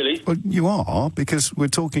 Not really. Well, you are, because we're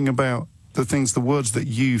talking about the words that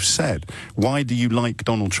you've said. Why do you like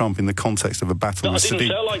Donald Trump in the context of a battle with Sadiq? I didn't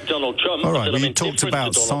say I like Donald Trump. All right, well, you talked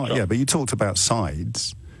about sides. Yeah, but you talked about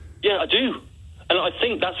sides. Yeah, I do. And I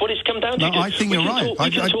think that's what it's come down to. No, I think you're right.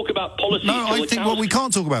 We can talk about policies. No, I think we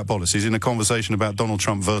can't talk about policies in a conversation about Donald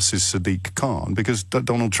Trump versus Sadiq Khan, because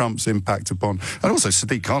Donald Trump's impact upon... And also,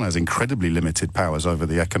 Sadiq Khan has incredibly limited powers over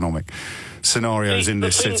the economic scenarios in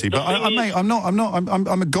this city. But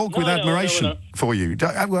I'm agog with admiration for you.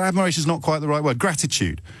 Admiration is not quite the right word.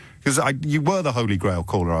 Gratitude. Because you were the holy grail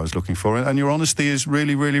caller I was looking for, and your honesty is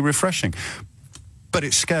really, really refreshing. But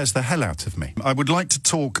it scares the hell out of me. I would like to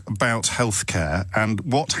talk about healthcare and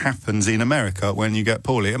what happens in America when you get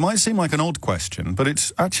poorly. It might seem like an odd question, but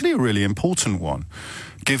it's actually a really important one,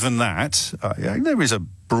 given that there is a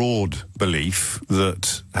broad belief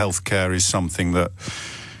that healthcare is something that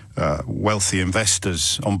wealthy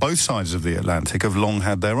investors on both sides of the Atlantic have long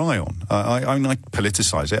had their eye on. I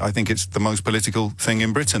politicise it. I think it's the most political thing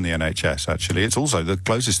in Britain, the NHS, actually. It's also the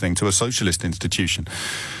closest thing to a socialist institution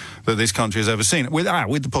that this country has ever seen, with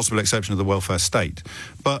the possible exception of the welfare state.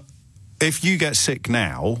 But if you get sick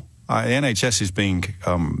now, the NHS is being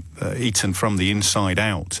eaten from the inside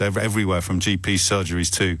out, everywhere from GP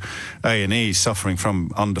surgeries to A&E, suffering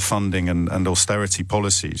from underfunding and austerity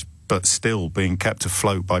policies, but still being kept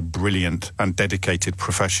afloat by brilliant and dedicated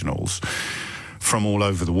professionals from all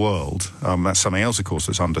over the world. That's something else, of course,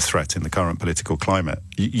 that's under threat in the current political climate.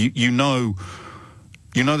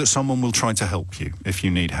 You know that someone will try to help you if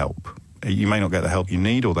you need help. You may not get the help you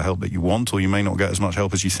need or the help that you want, or you may not get as much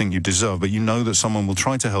help as you think you deserve, but you know that someone will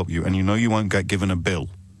try to help you, and you know you won't get given a bill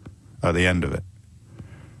at the end of it.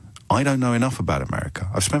 I don't know enough about America.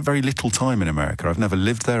 I've spent very little time in America. I've never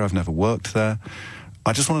lived there. I've never worked there.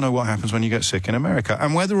 I just want to know what happens when you get sick in America,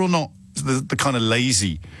 and whether or not the kind of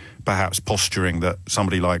lazy, perhaps, posturing that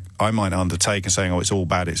somebody like I might undertake and saying, oh, it's all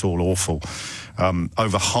bad, it's all awful.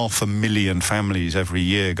 Over 500,000 families every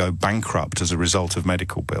year go bankrupt as a result of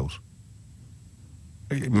medical bills.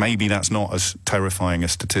 Maybe that's not as terrifying a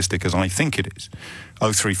statistic as I think it is.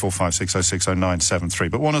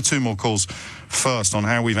 03456060973. But one or two more calls first on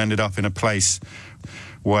how we've ended up in a place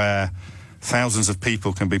where thousands of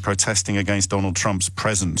people can be protesting against Donald Trump's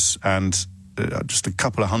presence, and just a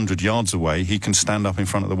couple of 100 yards away, he can stand up in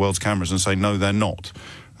front of the world's cameras and say, no, they're not.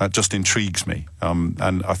 That just intrigues me.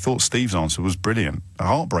 And I thought Steve's answer was brilliant,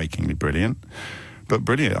 heartbreakingly brilliant, but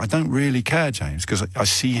brilliant. I don't really care, James, because I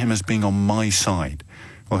see him as being on my side.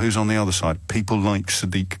 Well, who's on the other side? People like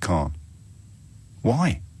Sadiq Khan.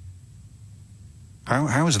 Why? How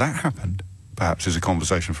has that happened? Perhaps is a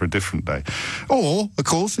conversation for a different day. Or, of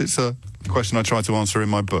course, it's a question I try to answer in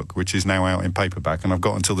my book, which is now out in paperback, and I've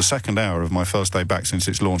got until the second hour of my first day back since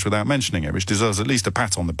its launch without mentioning it, which deserves at least a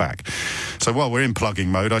pat on the back. So while we're in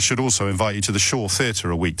plugging mode, I should also invite you to the Shaw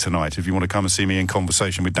Theatre a week tonight if you want to come and see me in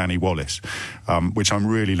conversation with Danny Wallace, which I'm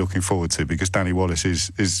really looking forward to, because Danny Wallace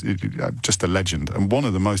is just a legend and one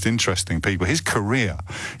of the most interesting people. His career,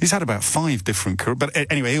 he's had about 5 different careers, but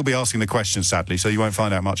anyway, he'll be asking the questions, sadly, so you won't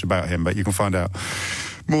find out much about him, but you can find out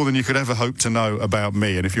more than you could ever hope to know about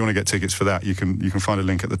me. And if you want to get tickets for that, you can find a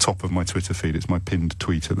link at the top of my Twitter feed. It's my pinned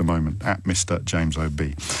tweet at the moment, at Mr. James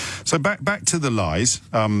O.B. So back to the lies.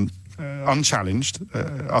 Unchallenged,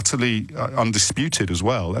 utterly undisputed as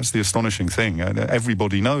well. That's the astonishing thing.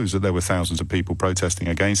 Everybody knows that there were thousands of people protesting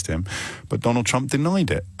against him, but Donald Trump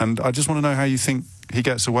denied it. And I just want to know how you think he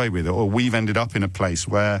gets away with it, or we've ended up in a place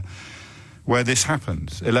where this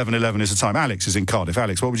happens. 11:11 is the time. Alex is in Cardiff.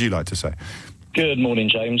 Alex, what would you like to say? Good morning,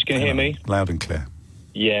 James. Can you hear me? Loud and clear.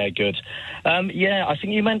 Yeah, good. I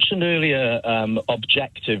think you mentioned earlier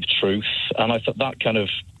objective truth, and I thought that kind of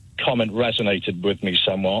comment resonated with me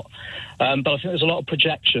somewhat. But I think there's a lot of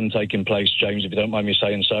projection taking place, James, if you don't mind me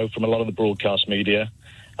saying so, from a lot of the broadcast media.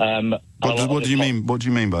 What do you mean? What do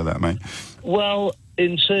you mean by that, mate? Well,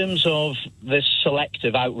 in terms of this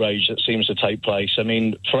selective outrage that seems to take place, I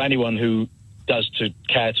mean, for anyone who does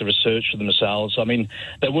care to research for themselves, I mean,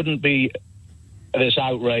 there wouldn't be this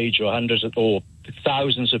outrage or hundreds or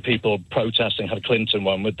thousands of people protesting had Clinton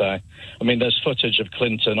won, would there? I mean, there's footage of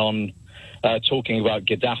Clinton on talking about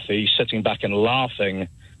Gaddafi, sitting back and laughing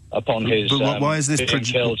upon his why is this being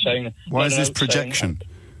killed, saying, why is this projection?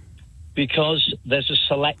 Because there's a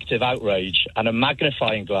selective outrage, and a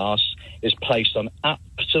magnifying glass is placed on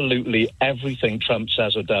absolutely everything Trump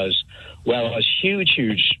says or does, whereas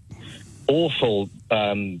huge, awful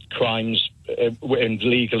crimes,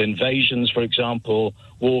 illegal invasions, for example,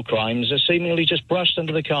 war crimes, are seemingly just brushed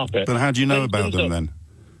under the carpet. But how do you know about them, then?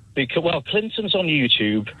 Because, well, Clinton's on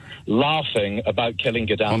YouTube laughing about killing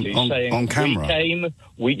Gaddafi, saying on camera.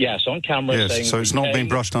 Yes, on camera. Yes, saying, so it's not being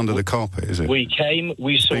brushed under the carpet, is it? We came,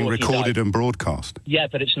 we it's saw. Being recorded and broadcast. Yeah,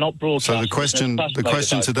 but it's not broadcast. So the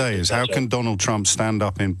question today is, how can Donald Trump stand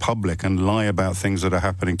up in public and lie about things that are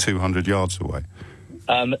happening 200 yards away?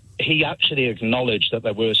 He actually acknowledged that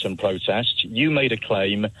there were some protests. You made a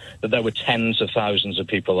claim that there were tens of thousands of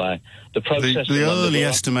people there. The early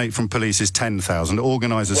estimate from police is 10,000.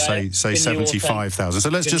 Organisers say 75,000. So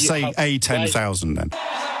let's just say 10,000 then.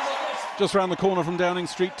 Just round the corner from Downing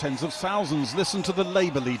Street, tens of thousands listen to the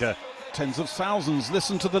Labour leader. Tens of thousands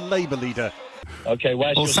listen to the Labour leader. Okay,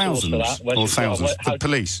 where's your source for that? Or thousands. The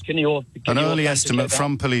police. An early estimate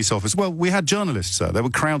from police officers. Well, we had journalists there. There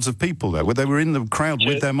were crowds of people there. They were in the crowd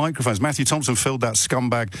with their microphones. Matthew Thompson filled that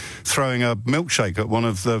scumbag throwing a milkshake at one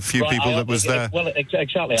of the few people that was there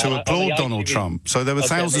to applaud Donald Trump. So there were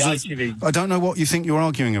thousands of... I don't know what you think you're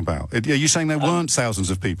arguing about. Are you saying there weren't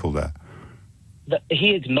thousands of people there?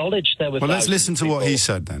 He acknowledged there were thousands. Well, let's listen to what he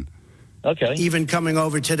said then. Okay. Even coming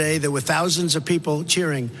over today, there were thousands of people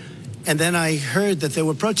cheering. And then I heard that there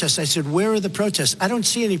were protests. I said, where are the protests? I don't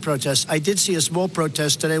see any protests. I did see a small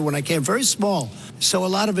protest today when I came, very small. So a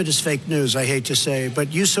lot of it is fake news, I hate to say.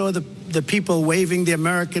 But you saw the people waving the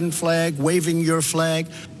American flag, waving your flag.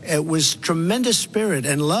 It was tremendous spirit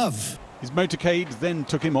and love. His motorcade then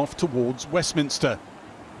took him off towards Westminster.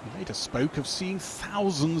 He later spoke of seeing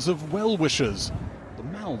thousands of well-wishers. The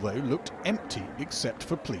Mall, though, looked empty except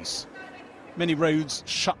for police. Many roads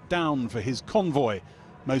shut down for his convoy.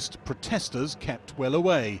 Most protesters kept well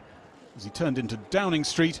away. As he turned into Downing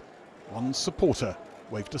Street, one supporter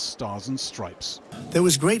waved us stars and stripes. There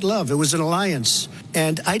was great love. It was an alliance.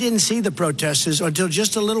 And I didn't see the protesters until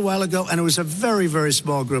just a little while ago, and it was a very, very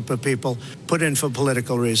small group of people put in for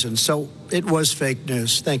political reasons. So it was fake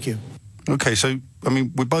news. Thank you. OK, so, I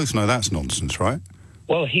mean, we both know that's nonsense, right?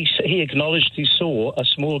 Well, he acknowledged he saw a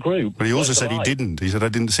small group. But he also said he didn't. He said, I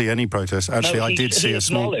didn't see any protests. Actually, I did see a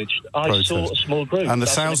small protest. I saw a small group. And the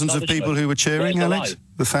thousands of people who were cheering, Alex?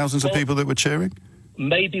 The thousands of people that were cheering?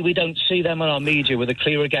 Maybe we don't see them on our media with a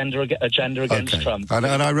clear agenda against Trump. And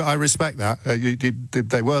I respect that.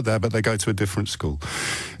 They were there, but they go to a different school.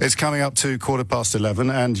 It's coming up to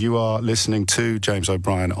 11:15, and you are listening to James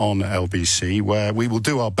O'Brien on LBC, where we will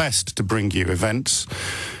do our best to bring you events,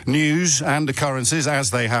 news and occurrences as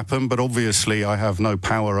they happen, but obviously I have no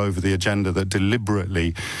power over the agenda that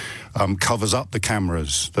deliberately covers up the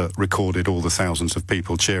cameras that recorded all the thousands of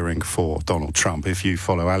people cheering for Donald Trump. If you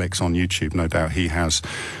follow Alex on YouTube, no doubt he has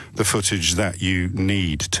the footage that you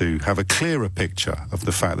need to have a clearer picture of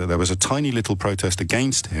the fact that there was a tiny little protest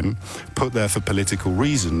against him, put there for political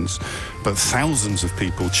reasons, but thousands of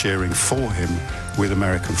people cheering for him with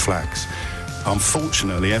American flags.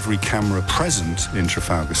 Unfortunately, every camera present in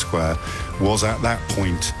Trafalgar Square was at that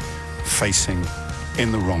point facing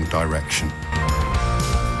in the wrong direction.